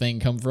monster thing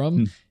come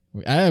from?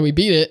 We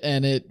beat it,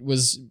 and it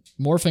was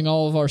morphing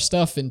all of our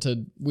stuff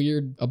into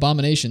weird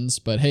abominations,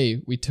 but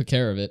hey, we took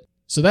care of it.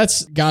 So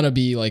that's gotta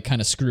be like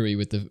kind of screwy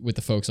with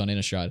the folks on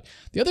Innistrad.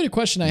 The other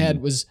question I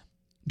had was,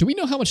 do we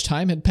know how much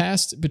time had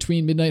passed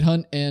between Midnight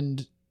Hunt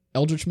and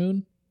Eldritch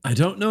Moon? I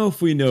don't know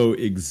if we know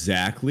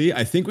exactly.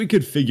 I think we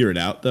could figure it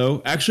out,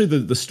 though. Actually,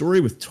 the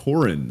story with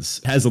Torrens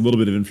has a little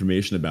bit of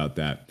information about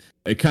that.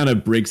 It kind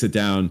of breaks it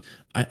down.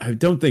 I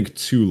don't think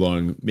too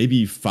long,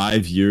 maybe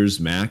 5 years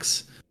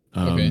max.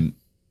 Okay.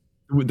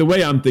 The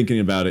way I'm thinking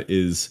about it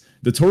is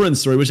the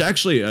Torrens story, which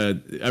actually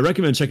I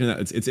recommend checking it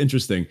out. It's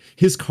interesting.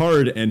 His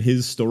card and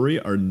his story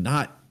are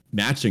not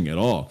matching at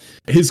all.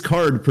 His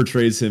card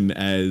portrays him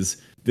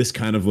as this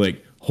kind of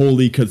like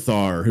holy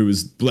Cathar who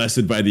was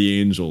blessed by the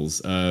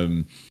angels,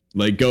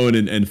 like going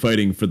and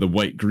fighting for the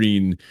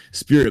white-green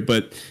spirit.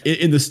 But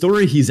in the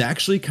story, he's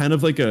actually kind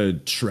of like a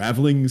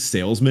traveling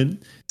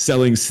salesman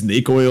selling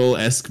snake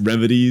oil-esque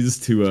remedies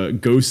to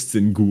ghosts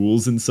and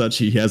ghouls and such.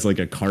 He has like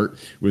a cart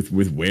with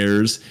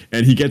wares,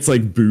 and he gets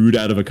like booed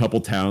out of a couple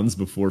towns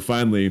before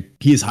finally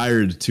he's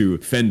hired to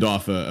fend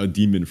off a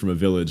demon from a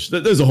village.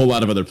 There's a whole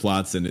lot of other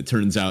plots, and it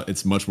turns out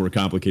it's much more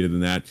complicated than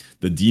that.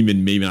 The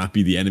demon may not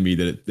be the enemy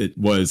that it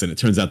was, and it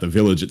turns out the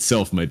village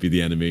itself might be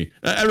the enemy.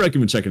 I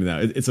recommend checking it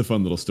out. It's a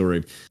fun little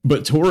story.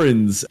 But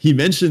Torrens, he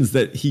mentions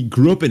that he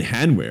grew up in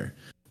Hanware,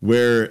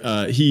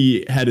 where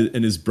he had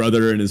and his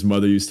brother and his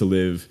mother used to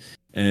live.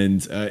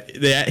 And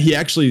he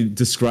actually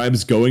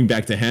describes going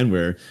back to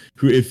Hanware,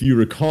 who, if you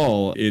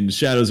recall, in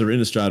Shadows or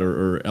Innistrad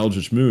or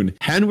Eldritch Moon,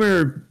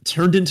 Hanware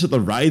turned into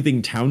the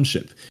Writhing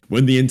Township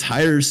when the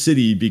entire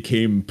city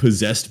became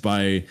possessed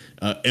by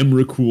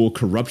Emrakul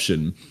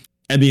corruption.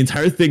 And the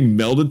entire thing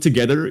melded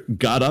together,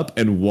 got up,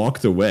 and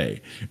walked away.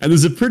 And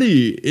there's a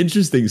pretty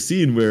interesting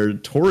scene where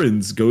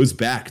Torrens goes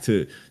back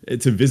to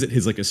visit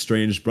his like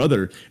estranged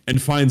brother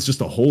and finds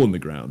just a hole in the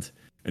ground.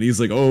 And he's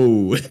like,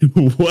 oh,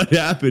 what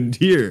happened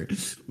here?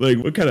 Like,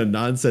 what kind of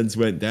nonsense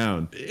went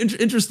down?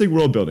 Interesting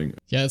world building.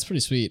 Yeah, it's pretty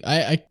sweet.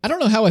 I don't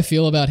know how I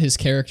feel about his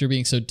character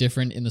being so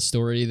different in the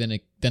story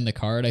than the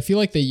card. I feel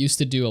like they used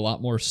to do a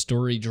lot more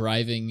story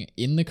driving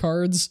in the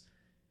cards.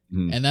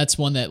 And that's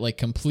one that like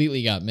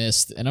completely got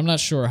missed. And I'm not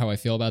sure how I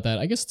feel about that.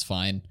 I guess it's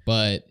fine.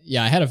 But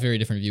yeah, I had a very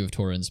different view of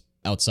Torrens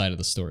outside of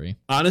the story.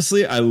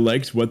 Honestly, I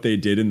liked what they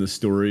did in the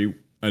story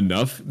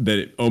enough that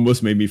it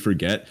almost made me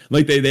forget.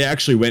 Like they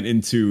actually went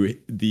into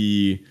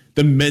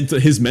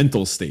his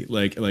mental state,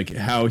 like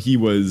how he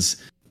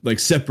was like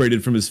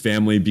separated from his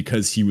family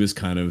because he was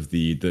kind of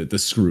the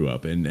screw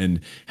up, and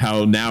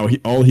how now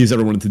all he's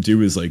ever wanted to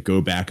do is like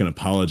go back and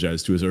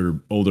apologize to his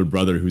older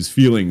brother whose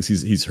feelings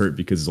he's hurt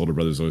because his older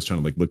brother's always trying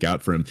to like look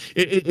out for him.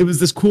 It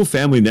was this cool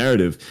family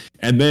narrative,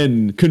 and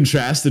then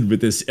contrasted with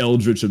this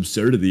eldritch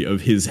absurdity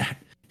of his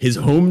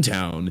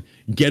hometown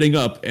getting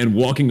up and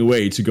walking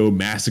away to go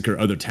massacre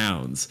other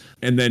towns.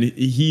 And then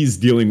he's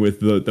dealing with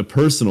the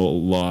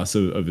personal loss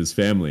of his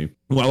family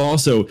while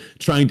also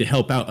trying to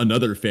help out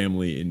another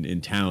family in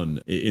town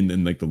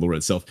in like the lore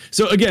itself.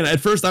 So again, at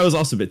first I was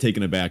also a bit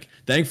taken aback.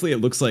 Thankfully, it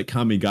looks like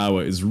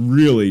Kamigawa is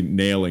really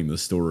nailing the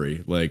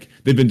story. Like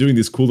they've been doing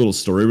these cool little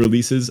story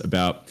releases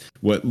about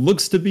what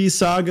looks to be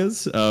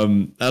sagas. I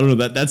don't know,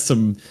 that's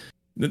some...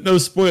 No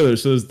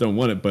spoilers, so those don't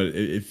want it, but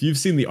if you've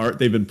seen the art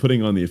they've been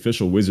putting on the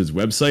official Wizards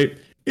website,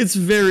 it's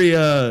very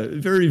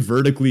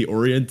vertically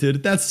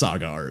oriented. That's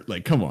saga art.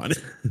 Like, come on.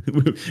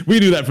 We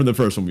knew that from the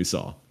first one we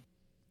saw.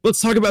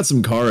 Let's talk about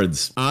some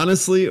cards.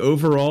 Honestly,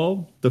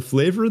 overall, the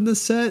flavor in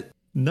this set,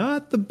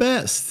 not the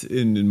best,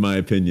 in my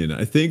opinion.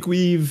 I think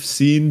we've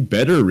seen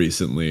better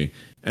recently,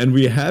 and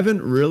we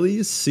haven't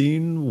really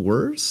seen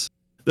worse.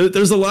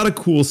 There's a lot of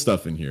cool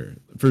stuff in here,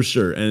 for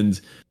sure, and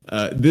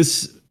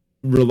this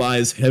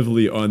relies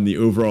heavily on the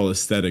overall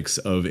aesthetics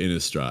of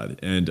Innistrad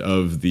and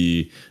of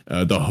the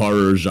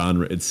horror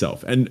genre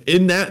itself. And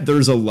in that,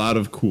 there's a lot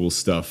of cool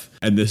stuff,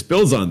 and this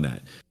builds on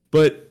that.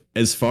 But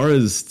as far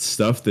as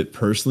stuff that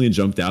personally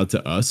jumped out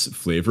to us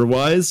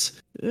flavor-wise,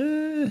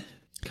 kind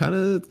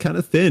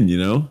of thin, you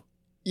know?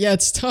 Yeah,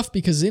 it's tough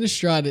because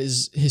Innistrad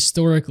is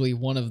historically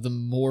one of the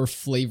more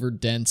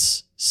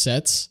flavor-dense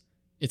sets.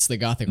 It's the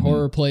Gothic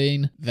horror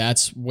plane.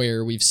 That's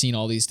where we've seen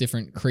all these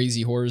different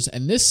crazy horrors.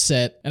 And this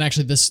set, and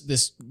actually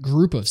this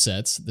group of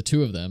sets, the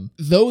two of them,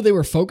 though they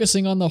were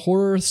focusing on the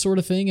horror sort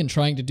of thing and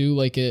trying to do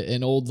like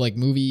an old like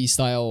movie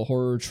style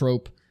horror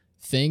trope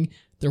thing,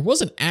 there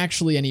wasn't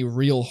actually any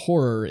real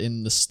horror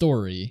in the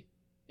story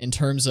in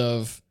terms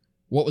of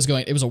what was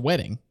going. It was a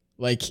wedding.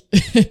 Like,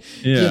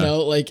 you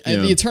know, like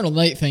the Eternal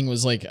Night thing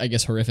was like, I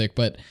guess, horrific,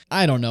 but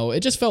I don't know.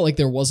 It just felt like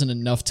there wasn't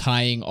enough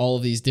tying all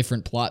of these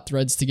different plot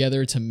threads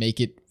together to make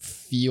it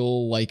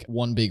feel like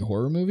one big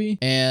horror movie.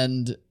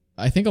 And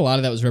I think a lot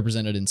of that was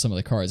represented in some of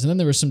the cards. And then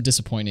there were some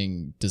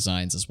disappointing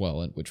designs as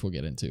well, which we'll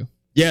get into.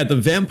 Yeah, the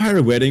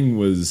Vampire Wedding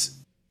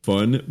was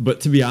fun, but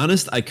to be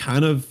honest, I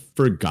kind of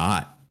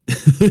forgot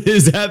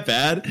Is that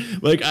bad?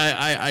 Like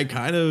I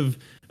kind of,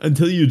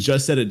 until you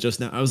just said it just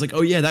now, I was like,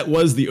 oh yeah, that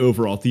was the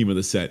overall theme of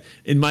the set.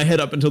 In my head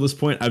up until this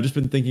point, I've just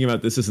been thinking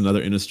about this as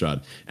another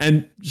Innistrad.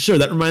 And sure,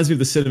 that reminds me of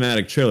the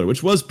cinematic trailer,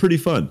 which was pretty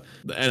fun.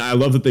 And I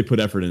love that they put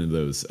effort into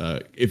those.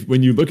 If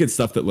when you look at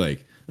stuff that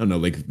like, I don't know,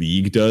 like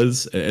League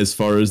does as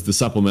far as the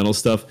supplemental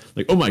stuff,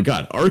 like, oh my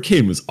God,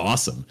 Arcane was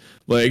awesome.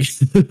 Like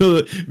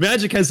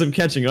Magic has some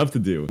catching up to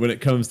do when it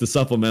comes to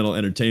supplemental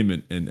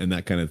entertainment and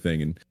that kind of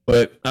thing.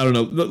 But I don't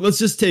know. Let's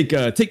just take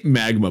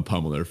Magma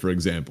Pummeler, for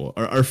example,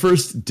 our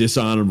first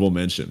dishonorable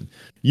mention.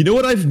 You know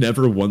what I've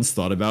never once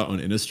thought about on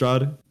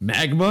Innistrad?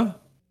 Magma?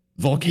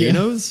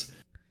 Volcanoes? Yeah.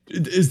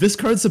 Is this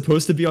card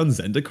supposed to be on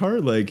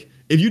Zendikar? Like,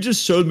 if you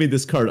just showed me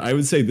this card, I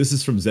would say this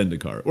is from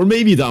Zendikar or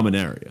maybe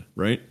Dominaria,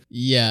 right?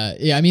 Yeah.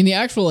 I mean, the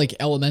actual like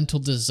elemental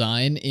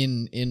design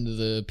in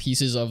the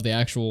pieces of the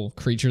actual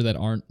creature that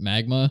aren't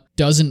magma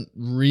doesn't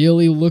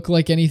really look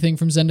like anything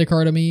from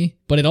Zendikar to me,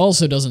 but it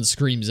also doesn't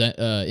scream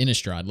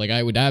Innistrad. Like,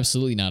 I would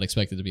absolutely not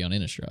expect it to be on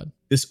Innistrad.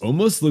 This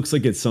almost looks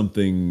like it's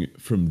something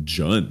from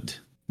Jund,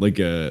 like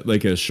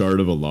a Shard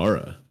of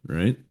Alara,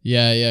 right?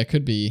 Yeah, it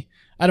could be.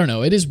 I don't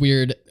know. It is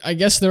weird. I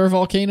guess there are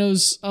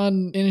volcanoes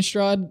on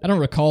Innistrad. I don't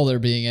recall there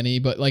being any,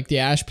 but like the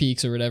Ash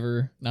Peaks or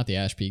whatever. Not the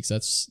Ash Peaks.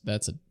 That's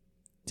a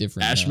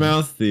different.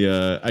 Ashmouth.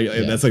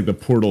 That's like the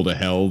portal to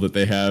hell that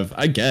they have.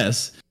 I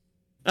guess.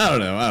 I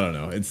don't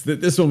know. It's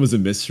this one was a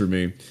miss for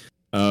me.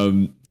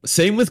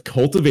 Same with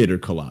Cultivator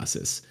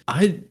Colossus.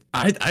 I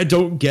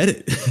don't get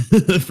it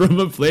from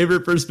a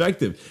flavor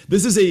perspective.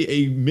 This is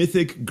a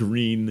mythic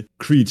green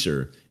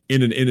creature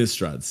in an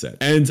Innistrad set.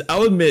 And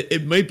I'll admit,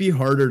 it might be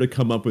harder to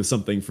come up with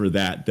something for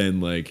that than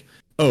like,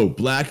 oh,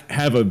 black,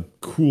 have a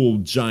cool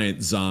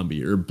giant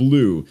zombie, or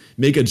blue,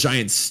 make a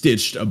giant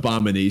stitched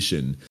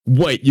abomination.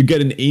 White, you get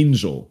an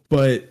angel.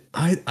 But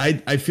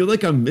I feel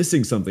like I'm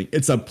missing something.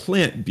 It's a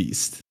plant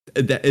beast.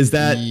 Is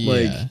that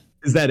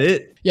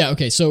it? Yeah,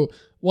 okay. So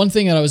one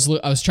thing that I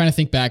was trying to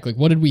think back, like,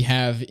 what did we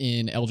have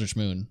in Eldritch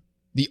Moon?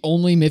 The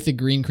only mythic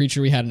green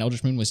creature we had in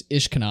Eldritch Moon was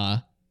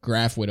Ishkana,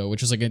 Graph Widow,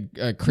 which was like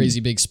a crazy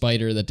big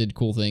spider that did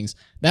cool things.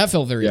 That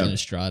felt very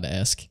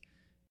Innistrad-esque.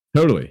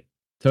 Totally.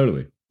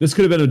 This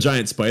could have been a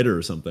giant spider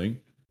or something.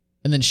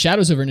 And then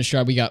Shadows over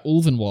Innistrad, we got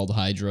Ulvenwald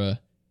Hydra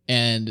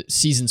and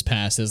Seasons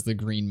Past as the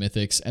green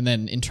mythics. And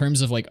then in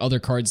terms of like other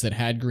cards that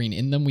had green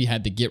in them, we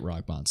had the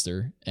Gitrog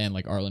monster and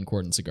like Arlen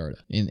Court and Sigarda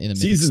in the mythic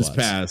Seasons slots.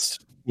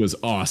 Past was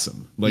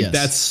awesome. Like,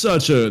 that's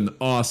such an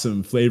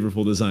awesome,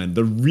 flavorful design.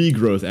 The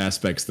regrowth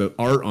aspects, the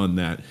art on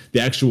that, the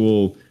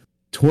actual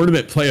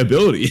tournament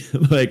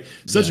playability, like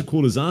such a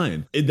cool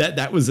design.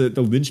 That was the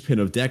linchpin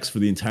of decks for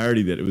the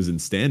entirety that it was in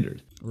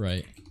standard.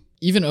 Right.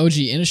 Even OG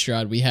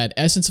Innistrad, we had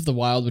Essence of the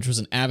Wild, which was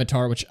an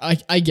avatar, which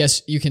I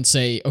guess you can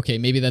say, okay,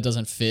 maybe that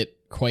doesn't fit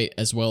quite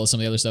as well as some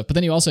of the other stuff. But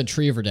then you also had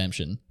Tree of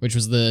Redemption, which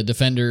was the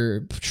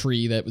defender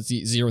tree that was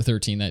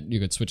 0/13 that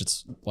you could switch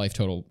its life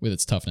total with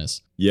its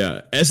toughness.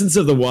 Yeah. Essence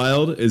of the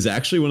Wild is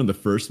actually one of the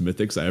first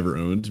mythics I ever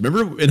owned.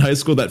 Remember in high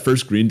school, that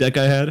first green deck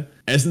I had?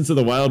 Essence of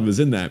the Wild was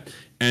in that.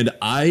 And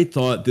I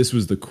thought this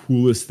was the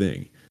coolest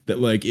thing. That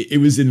like it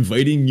was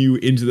inviting you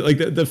into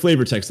the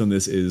flavor text on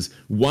this is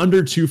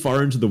wander too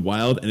far into the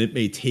wild and it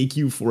may take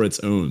you for its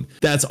own.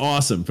 That's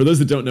awesome. For those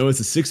that don't know,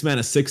 it's a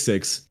 6-mana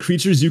 6/6.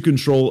 Creatures you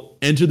control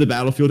enter the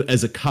battlefield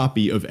as a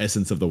copy of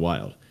Essence of the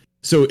Wild.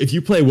 So if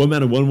you play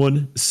 1-mana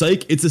 1/1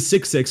 Psych, it's a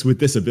 6/6 with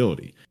this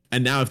ability.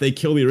 And now if they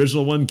kill the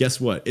original one,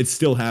 guess what? It's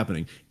still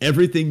happening.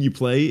 Everything you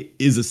play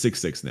is a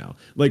 6/6 now.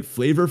 Like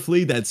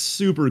flavorfully, that's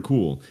super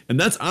cool. And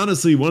that's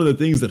honestly one of the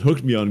things that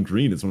hooked me on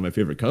green. It's one of my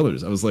favorite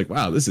colors. I was like,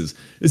 wow, this is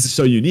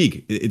so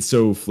unique. It's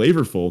so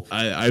flavorful.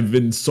 I've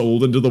been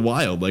sold into the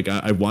wild. Like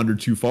I wandered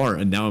too far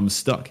and now I'm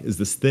stuck is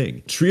this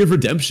thing. Tree of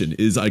Redemption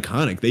is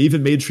iconic. They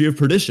even made Tree of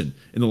Perdition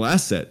in the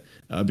last set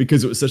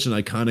because it was such an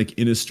iconic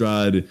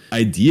Innistrad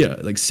idea,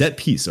 like set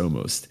piece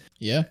almost.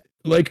 Yeah.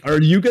 Like,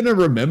 are you going to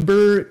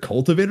remember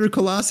Cultivator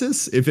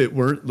Colossus if it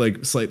weren't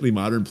like slightly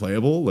modern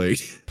playable? Like,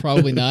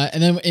 probably not.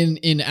 And then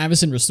in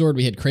Avacyn Restored,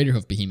 we had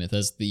Craterhoof Behemoth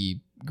as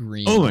the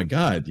green. Oh my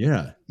God.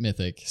 Yeah.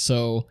 Mythic.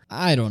 So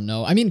I don't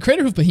know. I mean,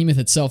 Craterhoof Behemoth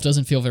itself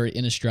doesn't feel very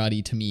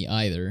Innistrad-y to me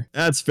either.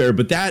 That's fair.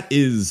 But that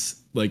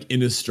is like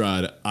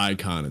Innistrad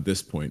icon at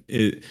this point.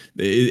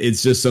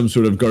 It's just some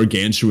sort of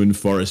gargantuan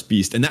forest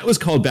beast. And that was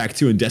called back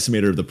to in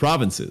Decimator of the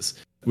Provinces,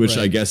 which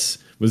I guess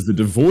was the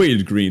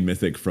devoid green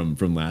mythic from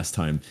last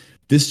time.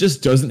 This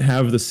just doesn't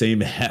have the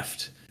same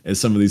heft as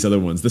some of these other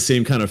ones, the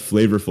same kind of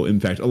flavorful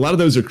impact. A lot of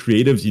those are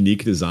creative,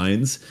 unique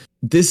designs.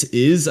 This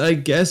is, I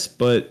guess,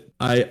 but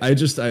I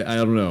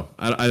don't know.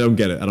 I don't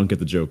get it. I don't get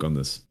the joke on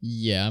this.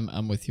 Yeah,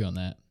 I'm with you on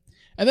that.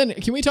 And then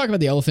can we talk about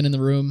the elephant in the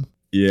room?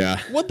 Yeah.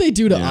 What'd they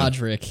do to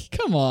Odric?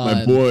 Come on.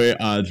 My boy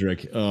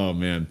Odric. Oh,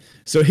 man.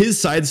 So his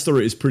side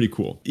story is pretty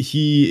cool.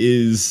 He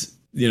is,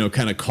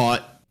 kind of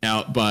caught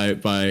out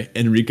by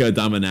Enrica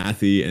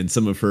Dominathi and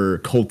some of her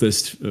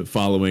cultist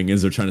following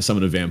as they're trying to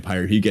summon a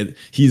vampire.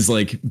 He's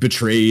like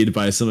betrayed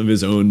by some of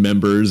his own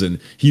members and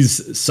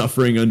he's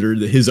suffering under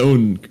his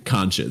own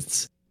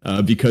conscience.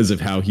 because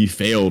of how he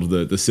failed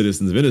the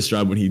citizens of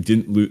Innistrad when he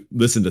didn't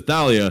listen to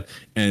Thalia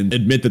and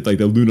admit that like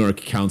the Lunarch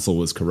Council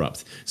was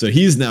corrupt. So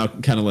he's now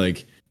kind of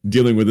like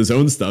dealing with his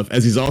own stuff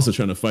as he's also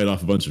trying to fight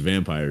off a bunch of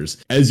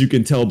vampires. As you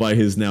can tell by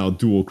his now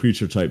dual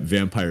creature type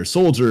vampire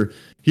soldier,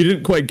 he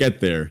didn't quite get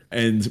there.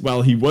 And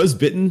while he was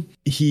bitten,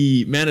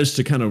 he managed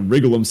to kind of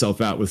wriggle himself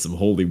out with some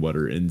holy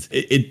water. And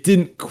it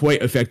didn't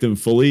quite affect him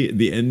fully.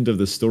 The end of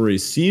the story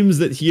seems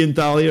that he and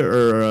Thalia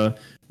are...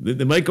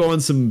 they might go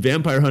on some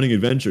vampire hunting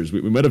adventures.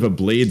 We might have a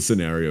Blade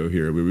scenario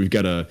here where we've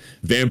got a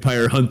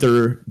vampire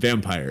hunter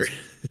vampire.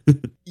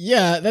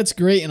 Yeah, that's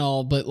great and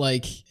all, but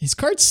like his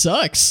card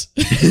sucks.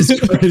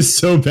 His card is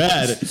so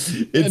bad.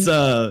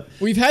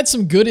 It's we've had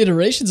some good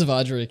iterations of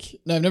Odric.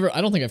 No, I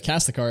don't think I've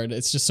cast the card.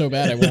 It's just so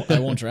bad I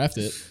won't draft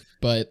it.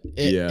 But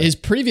his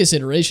previous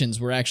iterations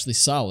were actually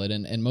solid,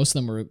 and most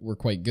of them were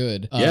quite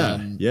good.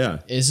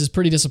 This is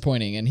pretty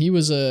disappointing, and he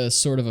was a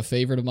sort of a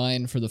favorite of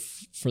mine for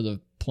the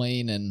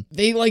plane, and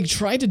they like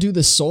tried to do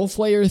the Soul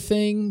Flayer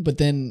thing, but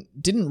then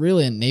didn't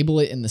really enable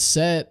it in the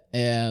set,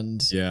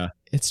 and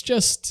it's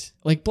just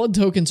like blood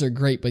tokens are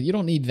great, but you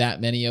don't need that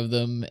many of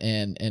them.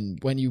 And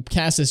when you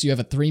cast this, you have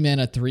a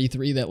 3-mana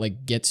 3/3 that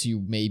like gets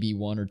you maybe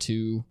 1 or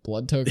 2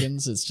 blood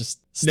tokens. It's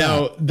just stop.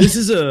 Now this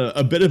is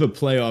a bit of a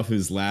play off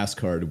his last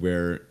card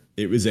where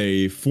it was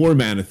a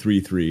 4-mana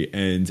 3/3,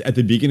 and at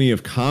the beginning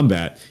of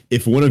combat,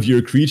 if one of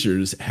your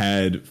creatures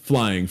had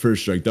flying,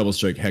 first strike, double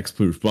strike,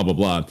 hexproof, blah blah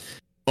blah,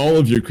 all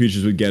of your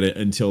creatures would get it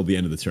until the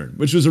end of the turn,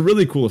 which was a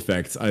really cool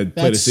effect. I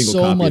played a single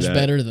copy of that. That's so much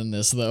better than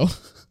this, though.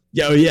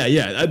 Yeah.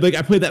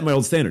 I played that in my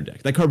old standard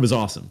deck. That card was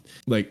awesome.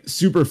 Like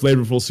super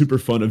flavorful, super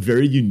fun, a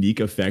very unique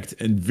effect,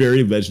 and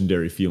very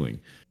legendary feeling.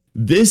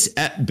 This,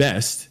 at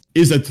best,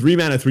 is a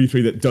 3-mana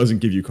 3/3 that doesn't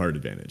give you card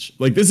advantage.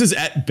 Like this is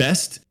at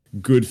best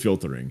good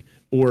filtering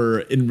or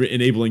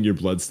enabling your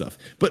blood stuff.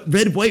 But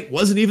red-white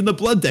wasn't even the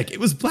blood deck. It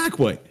was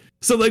black-white.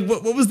 So like,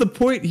 what was the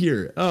point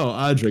here? Oh,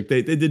 Odric,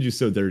 they did you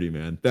so dirty,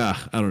 man. I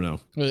don't know.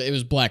 Well, it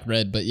was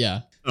black-red, but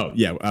yeah. Oh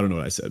yeah, I don't know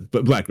what I said,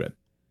 but black-red.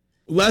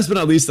 Last but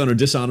not least on our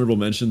dishonorable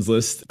mentions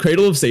list,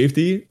 Cradle of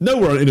Safety.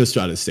 Nowhere on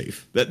Innistrad is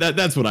safe.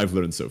 That's what I've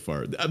learned so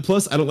far.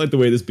 Plus, I don't like the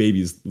way this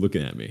baby's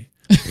looking at me.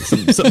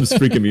 Something's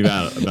freaking me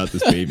out about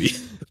this baby.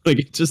 Like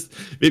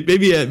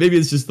maybe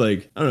it's just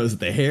like, I don't know, is it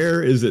the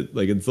hair? Is it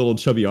like its little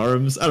chubby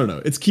arms? I don't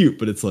know. It's cute,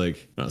 but it's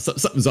like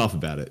something's off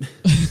about it.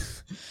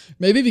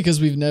 Maybe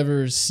because we've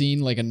never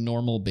seen like a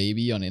normal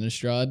baby on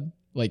Innistrad.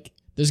 Like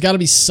there's got to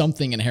be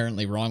something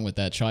inherently wrong with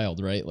that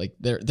child, right? Like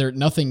there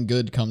nothing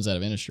good comes out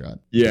of Innistrad.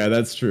 Yeah,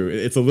 that's true.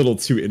 It's a little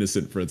too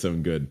innocent for its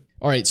own good.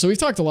 All right, so we've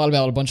talked a lot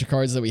about a bunch of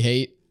cards that we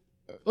hate.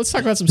 Let's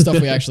talk about some stuff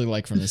we actually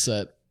like from this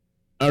set.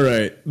 All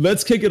right,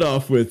 let's kick it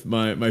off with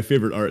my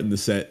favorite art in the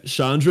set,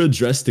 Chandra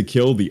Dressed to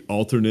Kill, the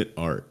alternate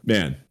art.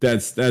 Man,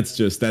 that's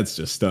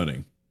just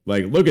stunning.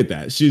 Like, look at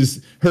that.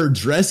 Her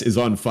dress is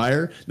on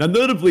fire. Now,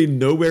 notably,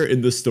 nowhere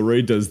in the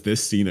story does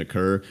this scene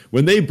occur.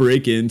 When they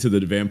break into the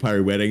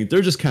vampire wedding,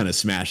 they're just kind of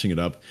smashing it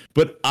up.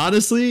 But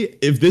honestly,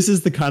 if this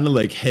is the kind of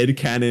like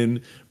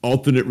headcanon,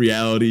 alternate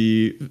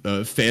reality,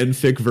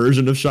 fanfic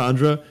version of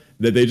Chandra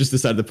that they just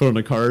decided to put on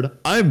a card,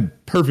 I'm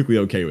perfectly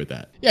okay with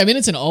that. Yeah, I mean,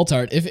 it's an alt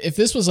art. If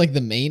this was like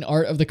the main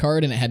art of the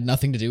card and it had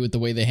nothing to do with the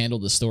way they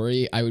handled the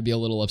story, I would be a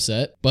little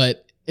upset.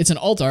 But it's an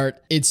alt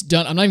art. It's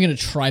done. I'm not even going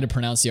to try to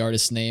pronounce the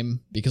artist's name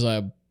because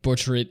I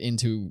butcher it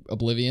into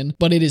oblivion,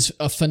 but it is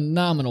a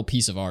phenomenal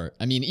piece of art.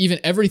 I mean, even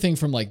everything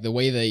from like the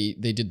way they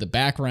did the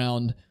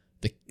background,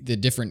 the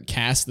different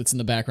cast that's in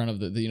the background of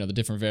the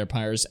different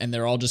vampires, and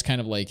they're all just kind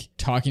of like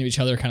talking to each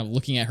other, kind of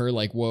looking at her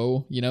like,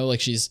 whoa,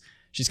 like she's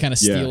kind of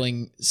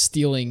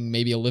stealing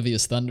maybe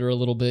Olivia's thunder a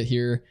little bit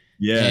here.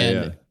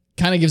 And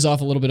kind of gives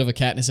off a little bit of a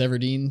Katniss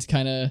Everdeen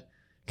kind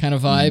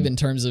of vibe in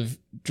terms of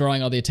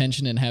drawing all the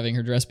attention and having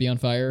her dress be on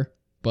fire.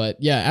 But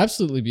yeah,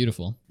 absolutely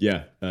beautiful.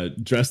 Yeah,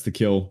 Dress to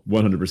Kill,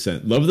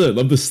 100%.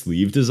 Love the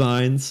sleeve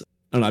designs.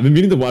 I don't know. I've been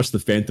meaning to watch the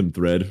Phantom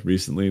Thread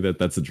recently.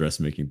 That's a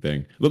dressmaking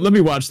thing. Let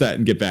me watch that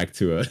and get back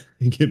to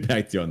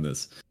you on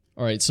this.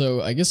 All right,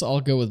 so I guess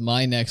I'll go with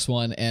my next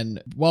one.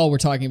 And while we're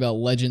talking about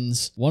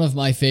legends, one of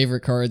my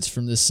favorite cards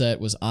from this set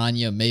was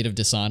Anya, Maid of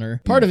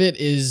Dishonor. Part of it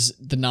is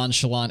the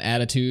nonchalant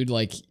attitude,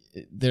 like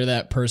they're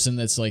that person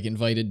that's like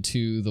invited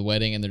to the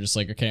wedding and they're just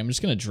like, okay, I'm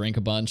just gonna drink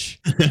a bunch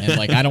and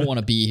like I don't want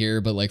to be here,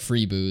 but like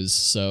free booze,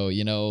 so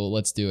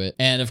let's do it.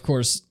 And of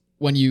course,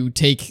 when you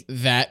take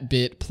that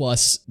bit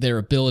plus their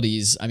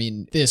abilities, I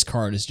mean, this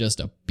card is just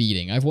a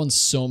beating. I've won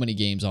so many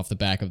games off the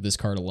back of this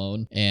card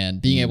alone,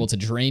 and being able to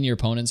drain your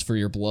opponents for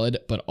your blood,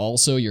 but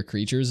also your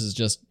creatures is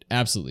just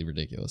absolutely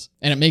ridiculous.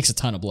 And it makes a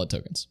ton of blood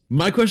tokens.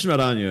 My question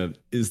about Anya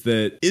is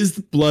the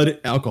blood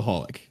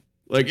alcoholic?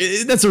 Like,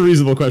 that's a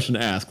reasonable question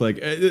to ask. Like,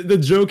 the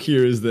joke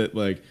here is that,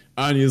 like,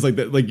 Anya is like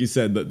that, like you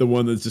said, the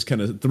one that's just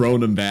kind of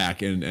throwing him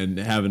back and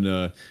having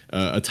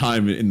a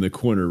time in the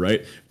corner,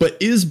 right? But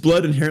is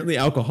blood inherently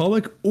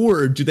alcoholic,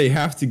 or do they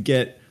have to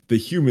get the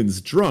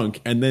humans drunk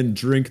and then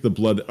drink the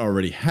blood that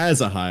already has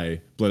a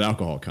high blood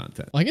alcohol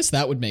content? Well, I guess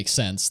that would make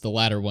sense, the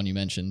latter one you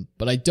mentioned.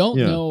 But I don't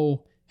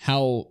know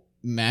how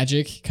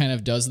magic kind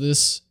of does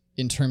this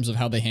in terms of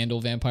how they handle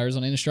vampires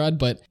on Innistrad,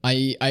 but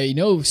I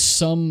know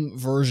some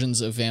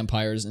versions of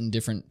vampires in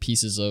different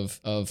pieces of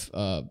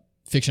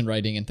fiction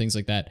writing and things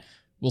like that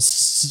will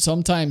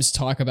sometimes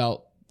talk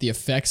about the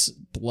effects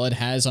blood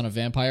has on a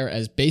vampire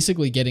as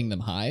basically getting them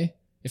high.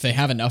 If they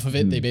have enough of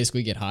it, they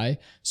basically get high.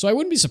 So I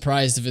wouldn't be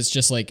surprised if it's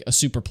just like a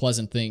super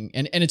pleasant thing.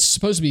 And it's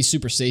supposed to be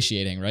super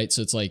satiating, right?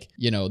 So it's like,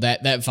 you know,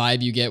 that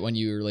vibe you get when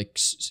you're like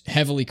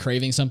heavily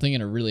craving something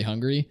and are really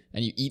hungry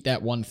and you eat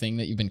that one thing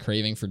that you've been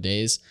craving for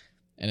days.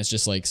 And it's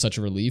just like such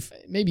a relief.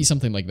 Maybe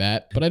something like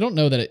that. But I don't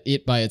know that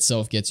it by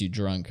itself gets you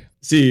drunk.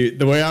 See,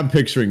 the way I'm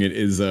picturing it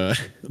is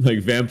like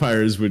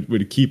vampires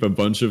would keep a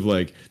bunch of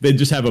like, they'd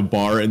just have a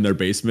bar in their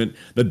basement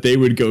that they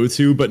would go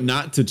to, but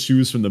not to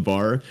choose from the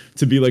bar,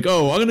 to be like,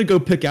 oh, I'm going to go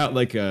pick out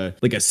like a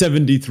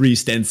 73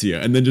 Stensia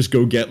and then just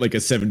go get like a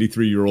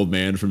 73-year-old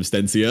man from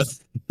Stensia.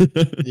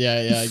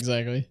 Yeah,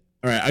 exactly.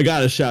 All right, I got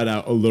to shout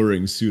out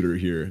Alluring Suitor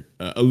here.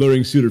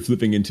 Alluring Suitor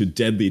flipping into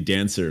Deadly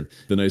Dancer.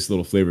 The nice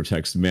little flavor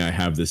text, may I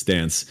have this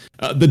dance.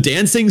 The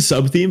dancing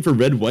sub-theme for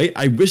Red-White,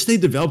 I wish they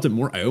developed it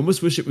more. I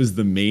almost wish it was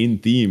the main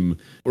theme,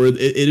 or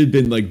it had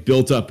been like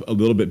built up a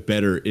little bit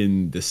better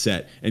in the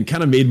set and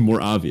kind of made more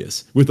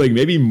obvious with like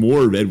maybe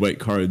more Red-White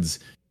cards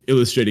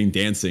illustrating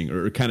dancing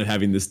or kind of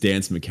having this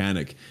dance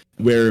mechanic,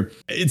 where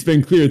it's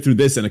been clear through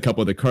this and a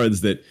couple of the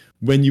cards that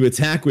when you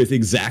attack with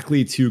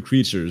exactly 2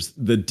 creatures,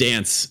 the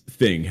dance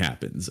thing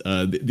happens,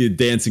 the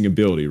dancing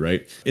ability,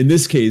 right? In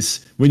this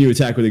case, when you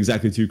attack with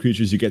exactly 2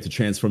 creatures, you get to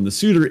transform the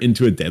suitor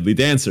into a Deadly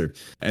Dancer.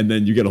 And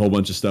then you get a whole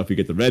bunch of stuff. You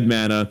get the red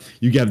mana.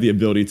 You have the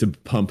ability to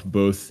pump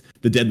both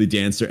the Deadly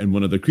Dancer and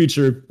one other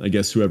creature, I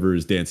guess whoever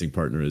his dancing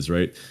partner is,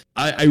 right?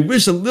 I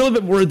wish a little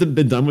bit more had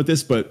been done with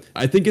this, but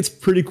I think it's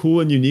pretty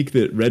cool and unique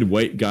that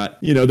Red-White got,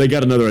 you know, they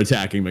got another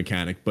attacking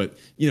mechanic, but,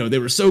 you know, they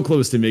were so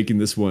close to making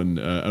this one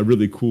a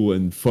really cool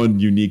and fun,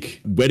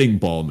 unique wedding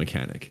ball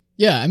mechanic.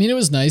 Yeah, I mean, it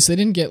was nice. They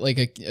didn't get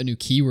like a new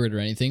keyword or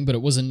anything, but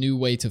it was a new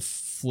way to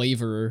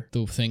flavor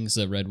the things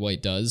that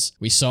Red-White does.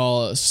 We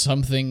saw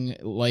something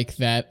like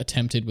that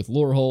attempted with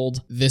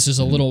Lorehold. This is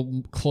a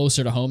little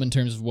closer to home in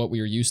terms of what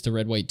we were used to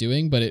Red-White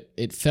doing, but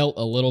it felt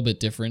a little bit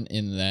different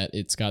in that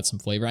it's got some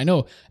flavor. I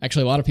know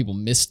actually a lot of people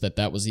missed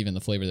that was even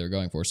the flavor they were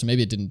going for, so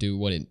maybe it didn't do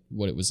what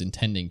it was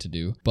intending to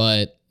do,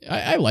 but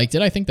I liked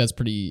it. I think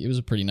it was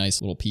a pretty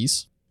nice little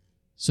piece.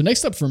 So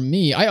next up for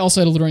me, I also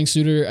had Alluring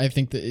Suitor. I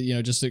think that, you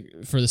know, just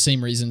for the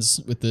same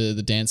reasons with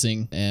the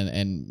dancing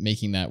and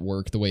making that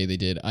work the way they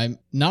did. I'm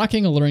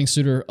knocking Alluring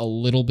Suitor a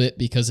little bit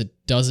because it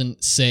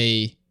doesn't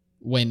say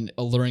when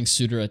Alluring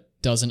Suitor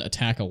doesn't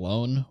attack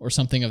alone or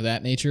something of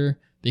that nature,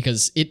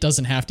 because it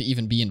doesn't have to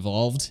even be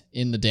involved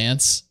in the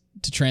dance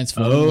to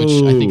transform,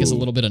 which I think is a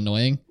little bit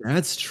annoying.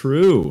 That's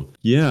true.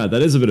 Yeah,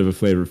 that is a bit of a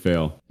flavor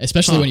fail.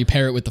 Especially when you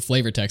pair it with the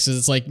flavor text.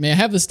 It's like, may I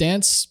have this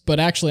dance? But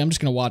actually, I'm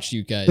just going to watch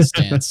you guys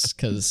dance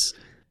because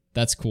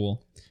that's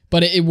cool.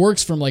 But it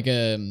works from like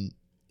a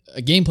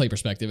gameplay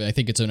perspective. I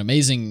think it's an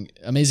amazing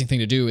thing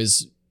to do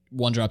is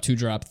 1-drop,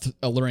 2-drop,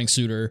 Alluring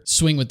Suitor,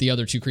 swing with the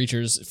other 2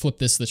 creatures, flip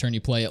this the turn you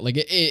play it. Like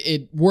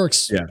it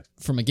works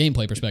from a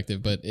gameplay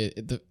perspective, but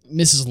it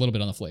misses a little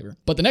bit on the flavor.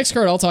 But the next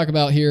card I'll talk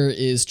about here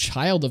is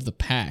Child of the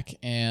Pack.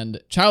 And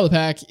Child of the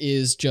Pack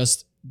is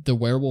just the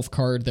werewolf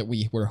card that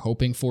we were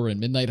hoping for in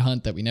Midnight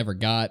Hunt that we never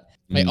got.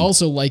 I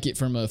also like it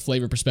from a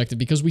flavor perspective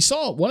because we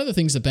saw one of the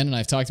things that Ben and I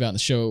have talked about in the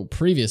show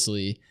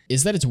previously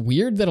is that it's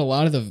weird that a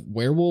lot of the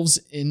werewolves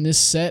in this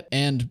set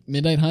and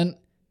Midnight Hunt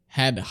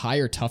had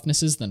higher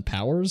toughnesses than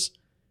powers,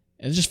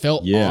 and it just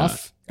felt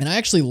off. And I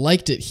actually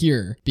liked it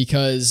here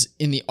because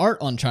in the art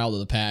on Child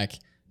of the Pack,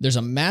 there's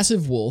a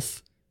massive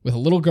wolf with a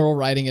little girl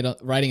riding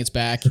its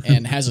back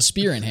and has a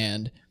spear in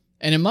hand.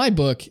 And in my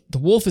book, the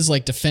wolf is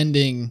like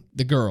defending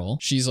the girl.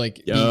 She's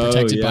like being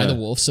protected by the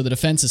wolf, so the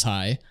defense is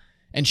high.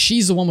 And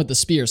she's the one with the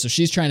spear, so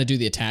she's trying to do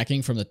the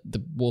attacking from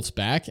the wolf's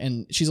back,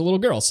 and she's a little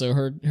girl, so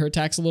her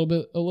attack's a little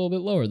bit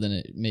lower than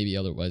it maybe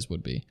otherwise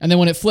would be. And then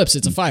when it flips,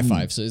 it's a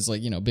 5/5, so it's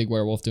like, you know, big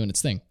werewolf doing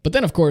its thing. But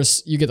then, of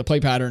course, you get the play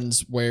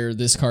patterns where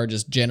this card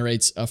just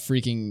generates a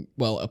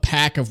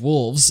pack of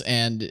wolves,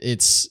 and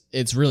it's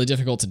really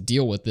difficult to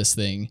deal with this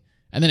thing.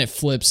 And then it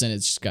flips, and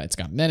it's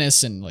got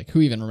menace, and like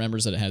who even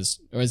remembers that it has?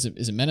 Or is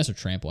it menace or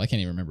trample? I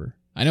can't even remember.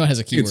 I know it has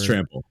a keyword. It's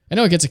trample. I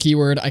know it gets a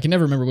keyword. I can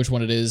never remember which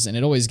one it is, and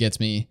it always gets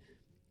me.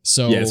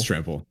 So yeah, it's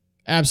trample.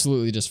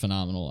 Absolutely just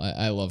phenomenal.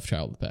 I love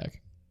Child of the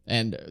Pack.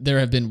 And there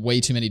have been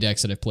way too many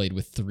decks that I've played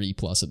with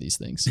 3+ of these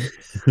things.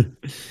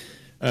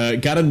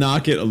 Gotta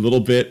knock it a little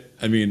bit.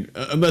 I mean,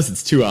 unless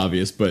it's too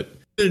obvious, but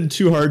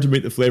too hard to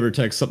make the flavor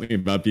text something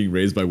about being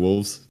raised by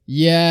wolves.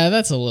 Yeah,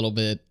 that's a little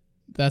bit.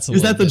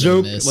 Is that the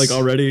joke? Like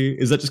already?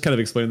 Is that just kind of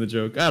explaining the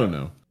joke? I don't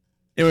know.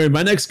 Anyway,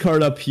 my next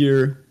card up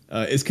here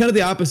is kind of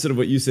the opposite of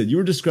what you said. You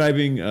were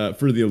describing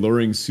for the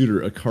Alluring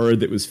Suitor a card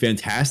that was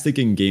fantastic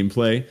in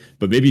gameplay,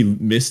 but maybe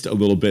missed a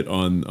little bit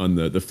on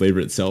the flavor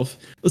itself.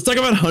 Let's talk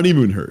about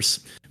Honeymoon Hearse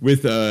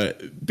with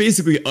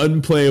basically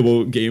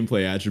unplayable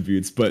gameplay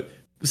attributes, but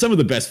some of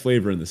the best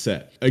flavor in the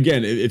set.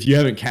 Again, if you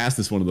haven't cast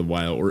this one in a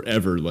while or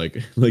ever, like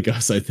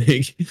us, I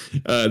think,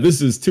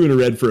 this is 2 and a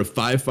red for a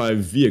 5/5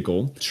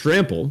 vehicle.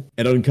 Trample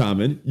at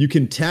uncommon. You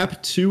can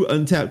tap 2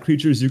 untapped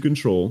creatures you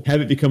control,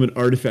 have it become an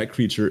artifact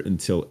creature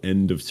until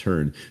end of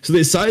turn. So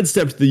they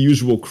sidestepped the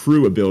usual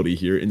crew ability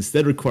here,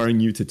 instead requiring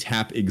you to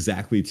tap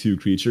exactly 2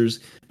 creatures.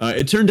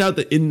 It turned out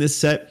that in this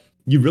set,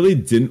 you really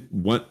didn't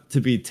want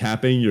to be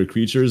tapping your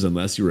creatures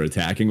unless you were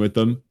attacking with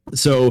them.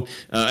 So,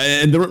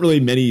 and there weren't really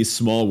many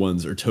small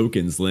ones or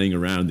tokens laying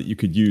around that you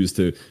could use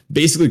to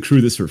basically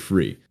crew this for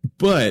free.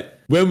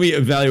 But when we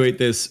evaluate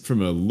this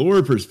from a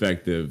lore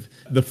perspective,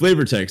 the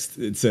flavor text,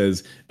 it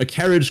says, a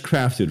carriage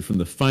crafted from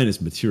the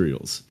finest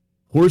materials,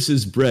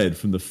 horses bred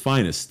from the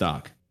finest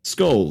stock,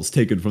 skulls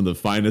taken from the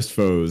finest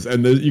foes.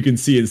 And you can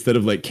see instead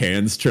of like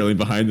cans trailing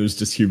behind, there's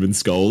just human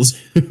skulls,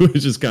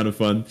 which is kind of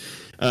fun.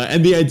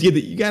 And the idea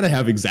that you got to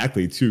have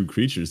exactly 2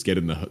 creatures get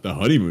in the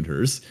honeymoon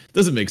hearse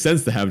doesn't make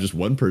sense to have just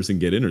one person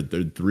get in, or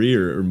 3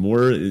 or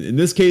more. In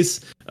this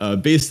case,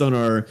 based on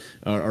our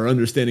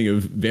understanding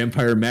of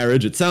vampire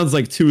marriage, it sounds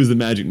like 2 is the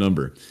magic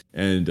number,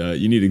 and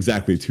you need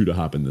exactly 2 to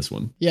hop in this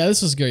one. Yeah,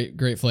 this was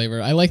great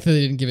flavor. I like that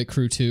they didn't give it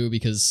crew 2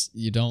 because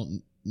you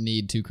don't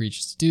need 2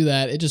 creatures to do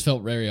that. It just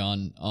felt very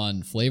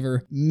on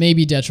flavor.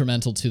 Maybe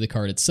detrimental to the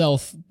card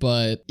itself,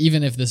 but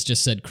even if this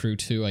just said crew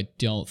 2, I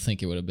don't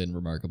think it would have been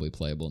remarkably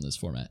playable in this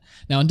format.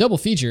 Now, in double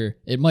feature,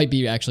 it might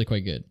be actually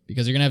quite good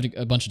because you're going to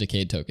have a bunch of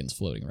decayed tokens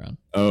floating around.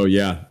 Oh,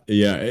 yeah.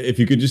 Yeah. If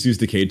you could just use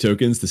decayed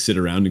tokens to sit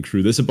around and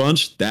crew this a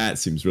bunch, that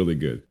seems really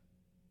good.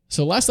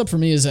 So last up for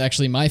me is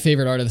actually my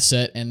favorite art of the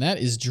set, and that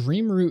is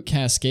Dreamroot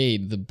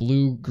Cascade, the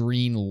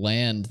blue-green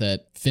land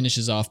that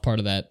finishes off part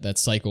of that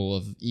cycle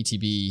of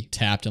ETB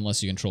tapped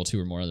unless you control 2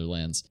 or more other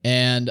lands.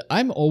 And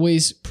I'm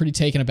always pretty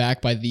taken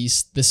aback by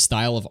this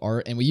style of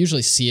art, and we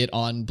usually see it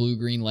on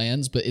blue-green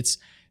lands, but it's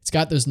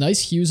got those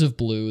nice hues of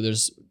blue.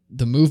 There's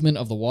the movement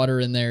of the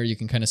water in there, you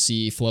can kind of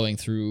see flowing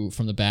through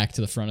from the back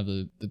to the front of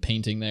the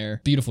painting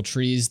there. Beautiful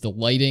trees, the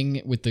lighting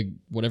with the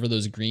whatever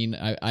those green,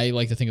 I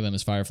like to think of them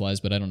as fireflies,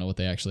 but I don't know what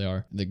they actually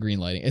are. The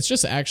green lighting. It's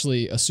just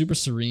actually a super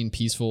serene,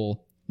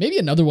 peaceful, maybe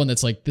another one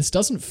that's like, this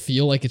doesn't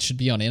feel like it should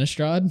be on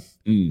Innistrad.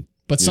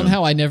 But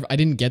somehow I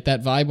didn't get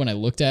that vibe when I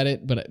looked at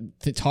it, but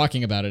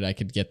talking about it, I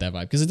could get that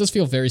vibe because it does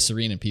feel very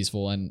serene and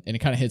peaceful, and it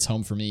kind of hits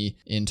home for me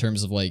in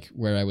terms of like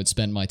where I would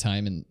spend my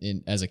time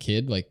in as a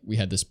kid. Like we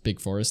had this big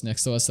forest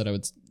next to us that I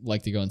would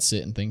like to go and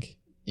sit and think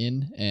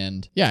in,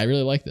 and yeah, I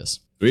really like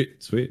this.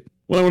 Sweet.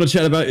 What I want to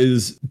chat about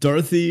is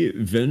Dorothy,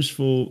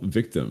 Vengeful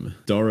Victim.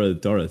 Dorothy?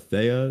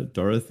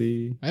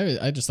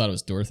 I just thought it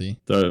was Dorothy.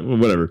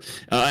 Whatever.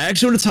 I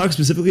actually want to talk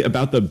specifically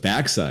about the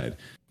backside,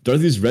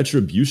 Dorothy's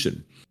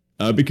Retribution.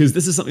 Because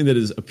this is something that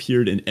has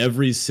appeared in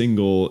every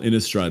single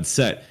Innistrad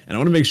set, and I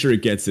want to make sure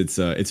it gets its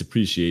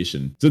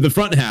appreciation. So the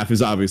front half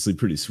is obviously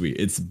pretty sweet.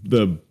 It's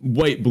the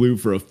white-blue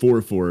for a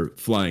 4/4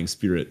 flying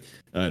spirit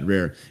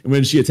rare. And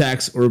when she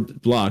attacks or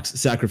blocks,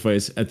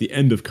 sacrifice at the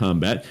end of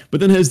combat, but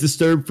then has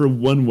Disturb for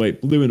 1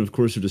 white-blue, and of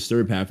course her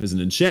Disturb half is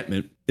an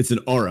enchantment. It's an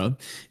aura,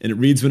 and it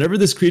reads, whenever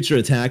this creature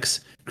attacks,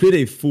 create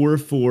a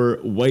 4/4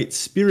 white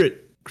spirit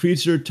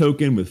creature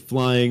token with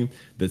flying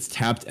that's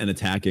tapped and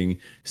attacking.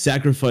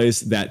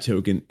 Sacrifice that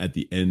token at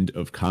the end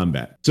of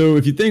combat. So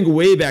if you think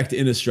way back to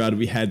Innistrad,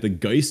 we had the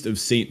Geist of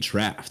Saint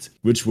Traft,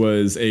 which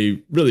was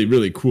a really,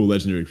 really cool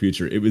legendary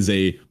creature. It was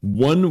a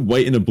 1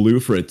 white and a blue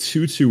for a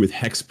 2/2 with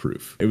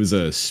hexproof. It was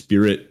a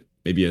spirit,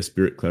 maybe a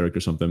spirit cleric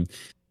or something.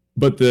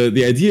 But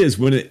the idea is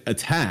when it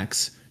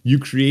attacks, you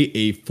create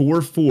a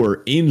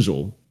 4/4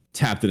 angel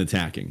tapped and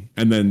attacking,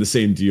 and then the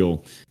same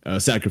deal,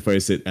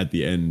 sacrifice it at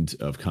the end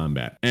of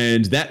combat.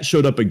 And that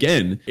showed up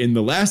again in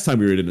the last time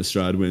we were at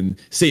Innistrad when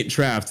Saint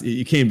Traft,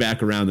 he came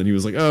back around and he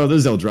was like, oh,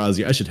 there's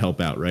Eldrazi, I should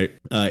help out, right?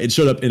 It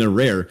showed up in a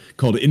rare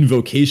called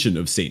Invocation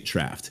of Saint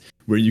Traft,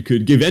 where you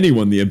could give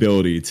anyone the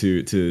ability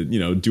to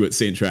do what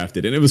Saint Traft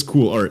did, and it was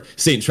cool art.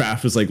 Saint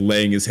Traft was like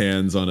laying his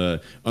hands on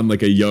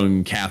like a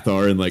young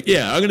Cathar and like,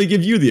 yeah, I'm gonna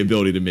give you the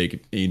ability to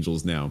make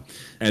angels now.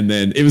 And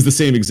then it was the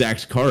same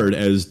exact card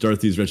as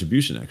Dorothy's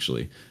Retribution,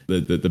 actually,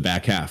 the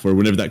back half, where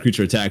whenever that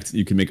creature attacked,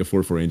 you can make a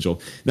 4/4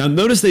 angel. Now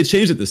notice they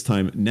changed it this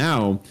time.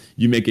 Now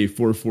you make a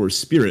 4/4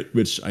 spirit,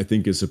 which I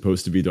think is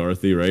supposed to be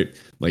Dorothy, right?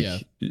 Like. Yeah.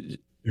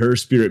 Her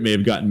spirit may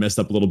have gotten messed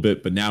up a little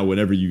bit, but now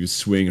whenever you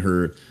swing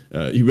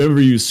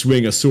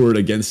a sword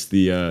against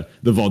the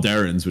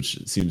Valdarans, which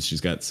it seems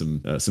she's got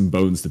some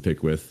bones to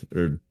pick with,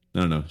 or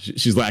I don't know,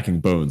 she's lacking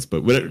bones,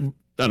 but whatever,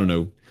 I don't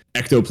know,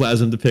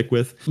 ectoplasm to pick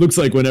with. Looks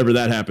like whenever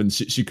that happens,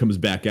 she comes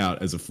back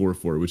out as a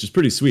 4/4, which is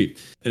pretty sweet.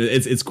 And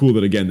it's cool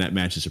that again that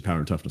matches her power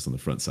and toughness on the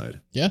front side.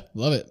 Yeah,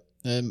 love it.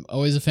 I'm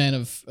always a fan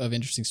of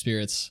interesting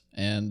spirits,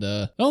 and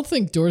I don't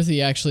think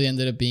Dorothy actually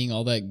ended up being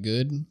all that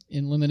good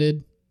in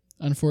Limited,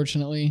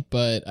 unfortunately,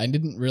 but I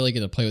didn't really get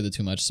to play with it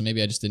too much, so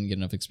maybe I just didn't get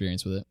enough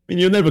experience with it. I mean,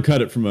 you'll never cut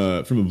it from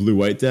a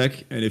blue-white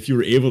deck, and if you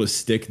were able to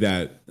stick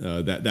that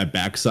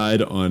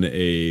backside on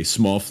a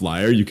small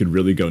flyer, you could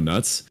really go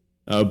nuts.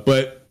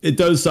 But It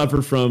does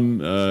suffer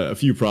from a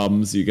few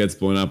problems. It gets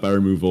blown out by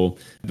removal.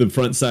 The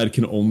front side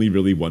can only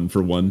really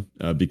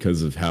 1-for-1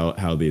 because of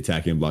how the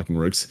attacking and blocking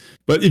works.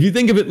 But if you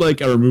think of it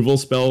like a removal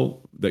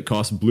spell that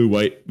costs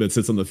blue-white that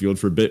sits on the field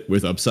for a bit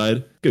with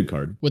upside, good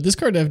card. Would this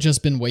card have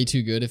just been way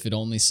too good if it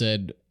only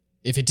said,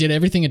 if it did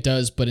everything it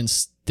does, but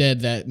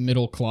instead that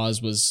middle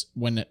clause was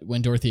when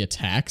Dorothy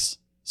attacks,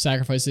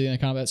 sacrifice it in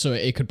combat, so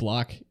it could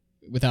block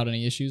without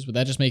any issues? Would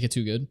that just make it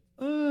too good?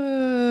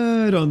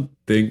 I don't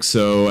think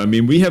so. I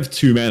mean, we have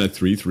 2 mana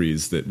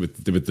 3/3s that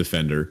with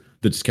Defender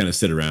that just kind of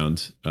sit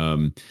around.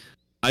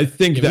 I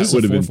think that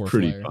would have been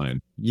pretty fine.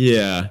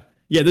 Yeah.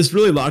 This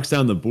really locks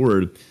down the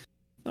board.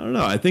 I don't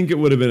know. I think it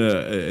would have been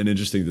an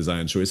interesting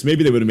design choice.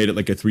 Maybe they would have made it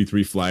like a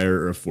 3/3 flyer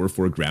or a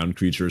 4/4 ground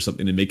creature or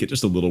something to make it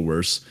just a little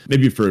worse,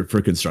 maybe for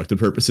constructive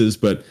purposes.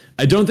 But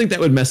I don't think that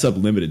would mess up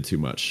limited too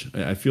much.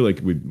 I feel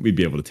like we'd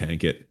be able to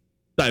tank it.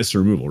 Dies to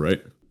removal,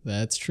 right?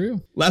 That's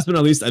true. Last but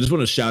not least, I just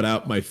want to shout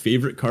out my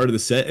favorite card of the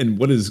set and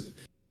what has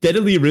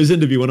steadily risen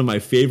to be one of my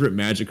favorite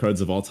Magic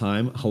cards of all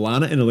time,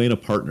 Halana and Elena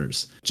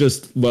Partners.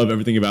 Just love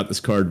everything about this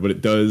card, what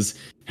it does,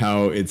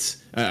 how it's...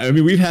 I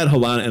mean, we've had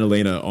Halana and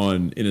Elena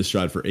on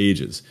Innistrad for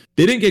ages.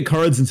 They didn't get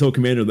cards until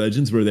Commander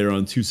Legends, where they were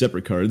on 2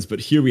 separate cards,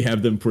 but here we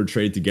have them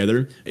portrayed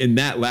together. In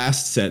that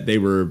last set, they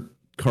were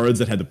cards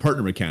that had the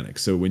partner mechanic.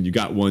 So when you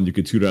got one, you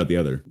could tutor out the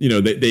other. You know,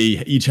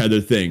 they each had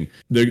their thing.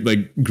 They're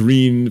like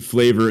green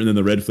flavor and then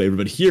the red flavor.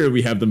 But here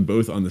we have them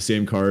both on the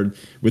same card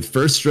with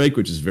First Strike,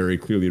 which is very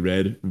clearly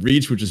red,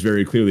 Reach, which is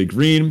very clearly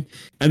green,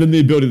 and then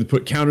the ability to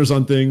put counters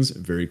on things,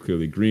 very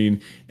clearly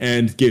green,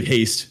 and give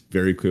haste,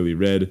 very clearly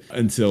red,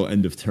 until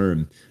end of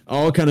turn.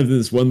 All kind of in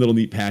this one little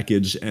neat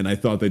package, and I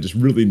thought they just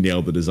really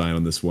nailed the design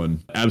on this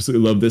one.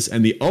 Absolutely love this,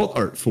 and the alt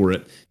art for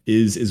it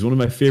is one of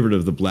my favorite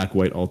of the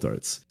black-white alt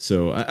arts.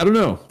 So I don't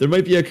know. There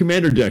might be a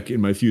commander deck in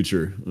my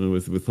future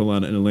with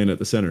Halana and Elena at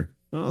the center.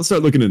 I'll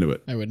start looking into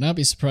it. I would not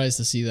be surprised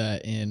to see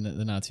that in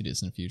the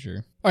not-too-distant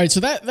future. All right, so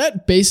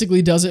that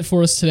basically does it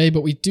for us today,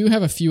 but we do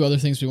have a few other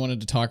things we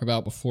wanted to talk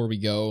about before we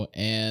go.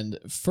 And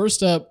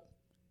first up,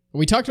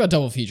 we talked about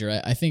double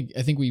feature. I think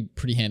we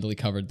pretty handily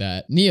covered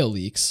that. Neo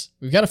leaks.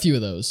 We've got a few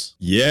of those.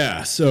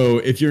 Yeah. So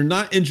if you're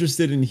not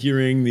interested in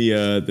hearing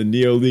the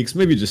Neo leaks,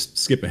 maybe just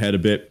skip ahead a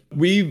bit.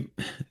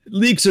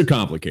 Leaks are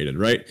complicated,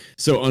 right?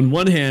 So on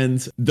one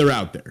hand, they're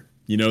out there.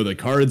 You know, the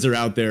cards are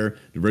out there,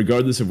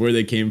 regardless of where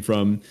they came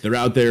from. They're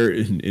out there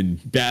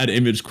in bad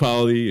image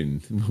quality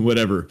and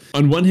whatever.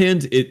 On one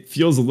hand, it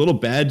feels a little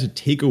bad to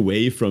take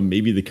away from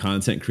maybe the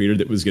content creator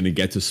that was going to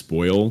get to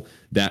spoil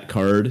that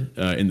card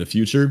in the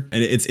future.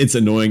 And it's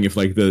annoying if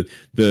like the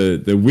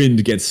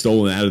wind gets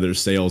stolen out of their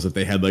sails if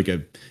they had like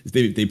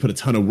they put a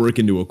ton of work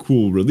into a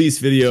cool release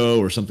video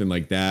or something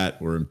like that.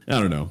 Or I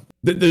don't know.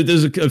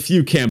 There's a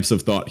few camps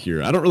of thought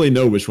here. I don't really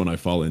know which one I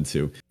fall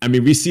into. I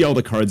mean, we see all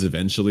the cards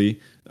eventually.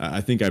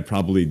 I think I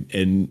probably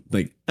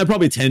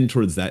tend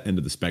towards that end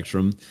of the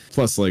spectrum.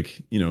 Plus,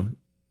 like, you know,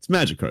 it's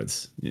Magic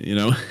cards. You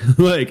know,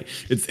 like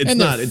it's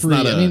not.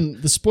 I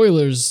mean, the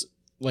spoilers,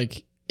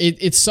 like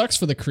it sucks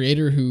for the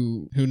creator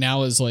who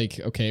now is like,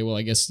 okay, well,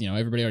 I guess, you know,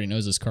 everybody already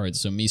knows this card,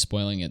 so me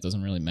spoiling it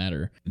doesn't really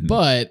matter. Mm-hmm.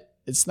 But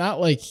it's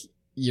not like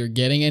you're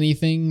getting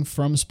anything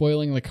from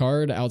spoiling the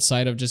card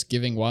outside of just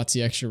giving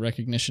WotC extra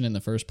recognition in the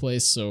first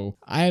place. So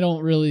I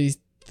don't really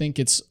think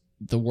it's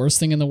the worst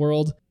thing in the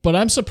world, but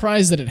I'm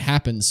surprised that it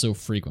happens so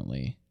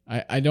frequently.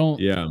 I don't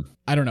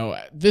know.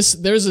 There's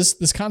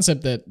this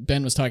concept that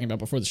Ben was talking about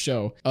before the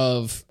show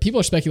of people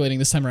are speculating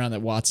this time around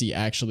that WotC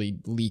actually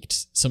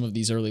leaked some of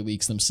these early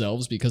leaks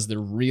themselves because they're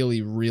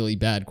really, really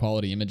bad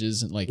quality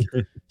images and like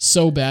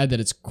so bad that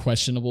it's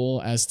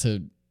questionable as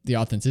to the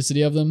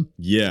authenticity of them.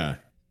 Yeah.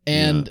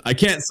 And I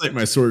can't cite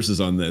my sources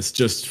on this,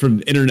 just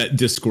from internet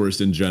discourse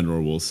in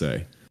general, we'll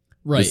say.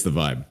 Right. That's the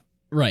vibe.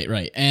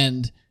 Right.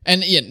 And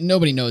yeah,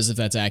 nobody knows if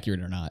that's accurate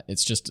or not.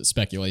 It's just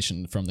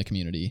speculation from the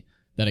community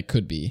that it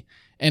could be.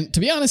 And to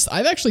be honest,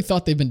 I've actually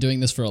thought they've been doing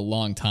this for a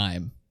long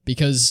time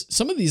because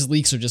some of these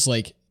leaks are just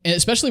like, and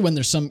especially when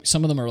there's some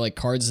of them are like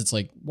cards, it's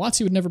like,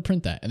 WotC would never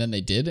print that. And then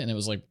they did. And it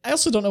was like, I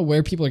also don't know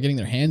where people are getting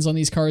their hands on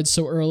these cards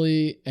so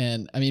early.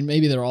 And I mean,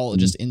 maybe they're all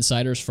just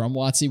insiders from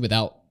WotC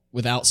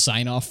without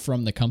sign off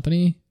from the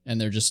company. And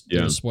they're just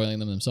spoiling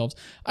them themselves.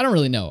 I don't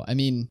really know. I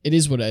mean, it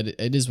is what it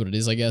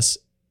is, I guess.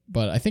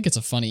 But I think it's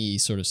a funny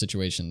sort of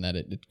situation that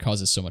it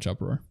causes so much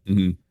uproar.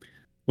 Mm-hmm.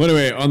 Well,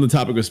 anyway, on the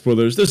topic of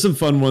spoilers, there's some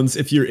fun ones.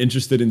 If you're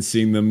interested in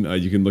seeing them,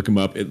 you can look them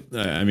up.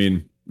 I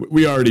mean,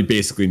 we already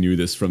basically knew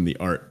this from the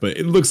art, but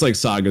it looks like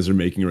sagas are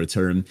making a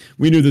return.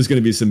 We knew there's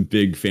going to be some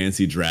big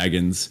fancy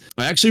dragons.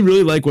 I actually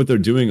really like what they're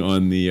doing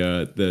on the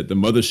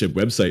Mothership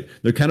website.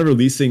 They're kind of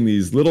releasing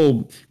these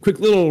quick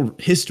little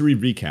history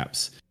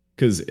recaps.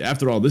 Because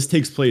after all, this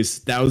takes place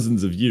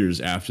thousands of years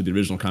after the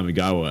original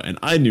Kamigawa, and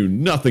I knew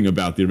nothing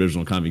about the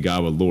original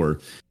Kamigawa lore.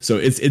 So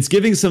it's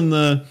giving some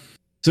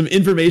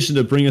information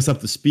to bring us up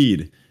to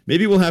speed.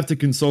 Maybe we'll have to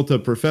consult a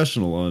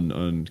professional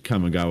on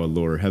Kamigawa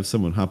lore. Have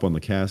someone hop on the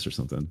cast or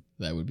something.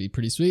 That would be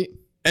pretty sweet.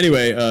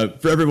 Anyway,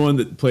 for everyone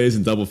that plays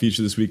in Double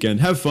Feature this weekend,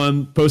 have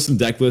fun. Post some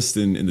deck lists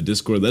in the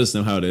Discord. Let us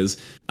know how it is.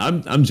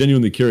 I'm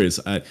genuinely curious.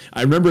 I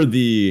remember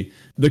the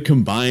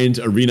combined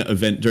arena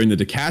event during the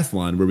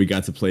Decathlon where we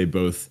got to play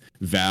both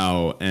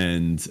Vow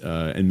and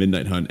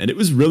Midnight Hunt, and it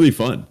was really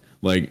fun.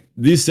 Like,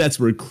 these sets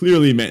were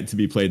clearly meant to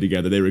be played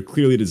together. They were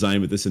clearly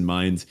designed with this in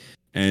mind.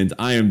 And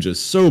I am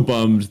just so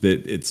bummed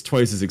that it's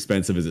twice as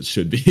expensive as it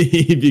should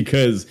be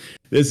because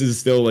this is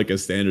still like a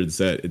standard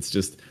set. It's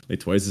just like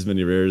twice as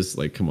many rares.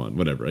 Like, come on,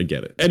 whatever. I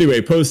get it.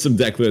 Anyway, post some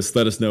deck lists.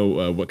 Let us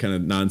know what kind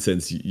of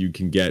nonsense you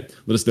can get.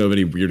 Let us know of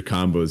any weird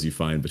combos you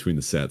find between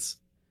the sets.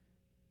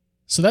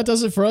 So that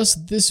does it for us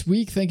this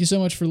week. Thank you so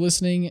much for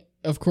listening.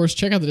 Of course,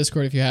 check out the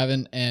Discord if you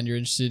haven't and you're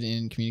interested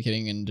in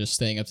communicating and just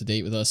staying up to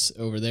date with us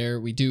over there.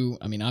 We do,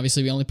 I mean,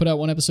 obviously we only put out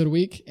one episode a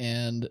week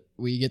and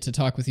we get to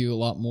talk with you a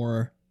lot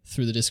more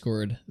through the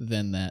Discord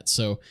than that.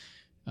 So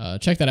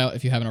check that out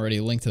if you haven't already.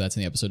 Link to that's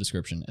in the episode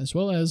description, as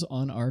well as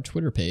on our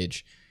Twitter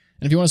page.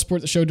 And if you want to support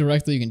the show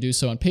directly, you can do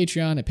so on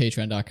Patreon at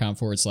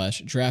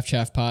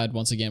patreon.com/draftchaffpod.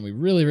 Once again, we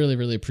really, really,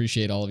 really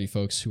appreciate all of you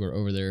folks who are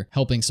over there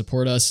helping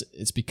support us.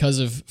 It's because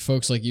of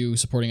folks like you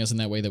supporting us in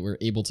that way that we're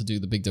able to do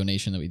the big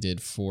donation that we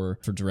did for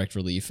Direct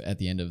Relief at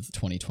the end of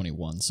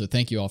 2021. So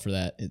thank you all for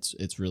that.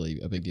 It's really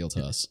a big deal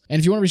to us. And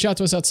if you want to reach out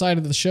to us outside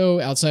of the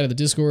show, outside of the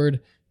Discord,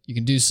 you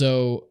can do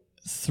so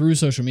through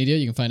social media.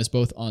 You can find us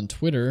both on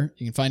Twitter.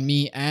 You can find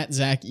me at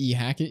Zach E.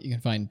 Hackett. You can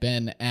find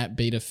Ben at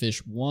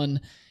BetaFish1.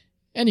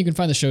 And you can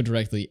find the show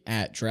directly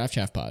at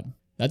DraftChaffPod.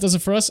 That does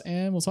it for us,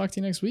 and we'll talk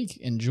to you next week.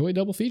 Enjoy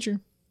Double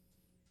Feature.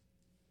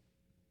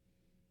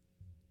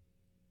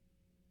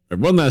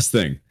 One last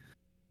thing.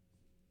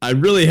 I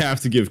really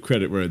have to give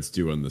credit where it's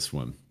due on this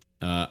one.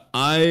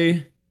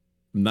 I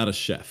am not a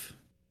chef,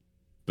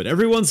 but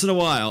every once in a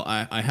while,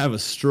 I have a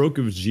stroke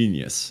of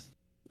genius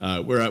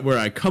where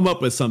I come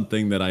up with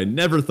something that I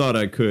never thought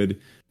I could.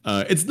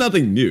 It's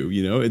nothing new,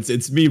 you know.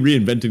 It's me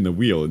reinventing the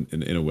wheel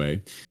in a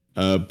way.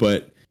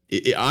 But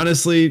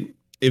honestly,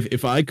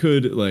 if I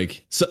could,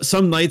 like,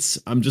 some nights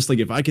I'm just like,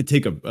 if I could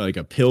take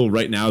a pill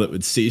right now that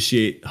would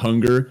satiate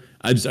hunger,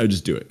 I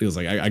just do it. Because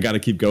like I got to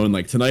keep going.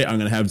 Like tonight I'm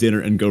gonna have dinner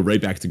and go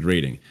right back to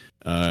grading,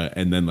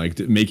 and then like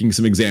making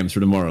some exams for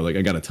tomorrow. Like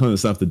I got a ton of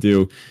stuff to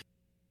do.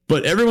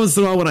 But every once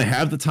in a while, when I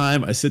have the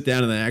time, I sit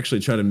down and I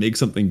actually try to make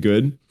something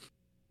good.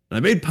 And I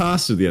made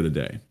pasta the other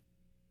day.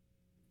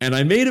 And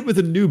I made it with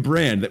a new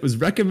brand that was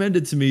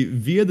recommended to me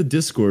via the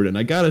Discord. And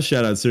I got to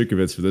shout out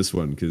Circovitz for this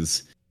one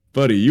because,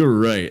 buddy, you're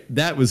right.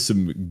 That was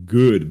some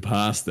good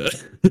pasta.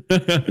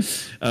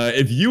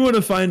 If you want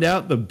to find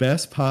out the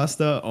best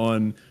pasta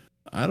on,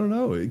 I don't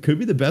know, it could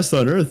be the best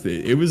on earth.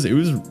 It was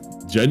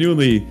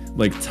genuinely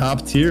like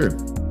top tier.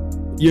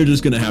 You're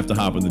just going to have to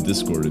hop on the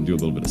Discord and do a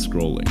little bit of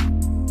scrolling.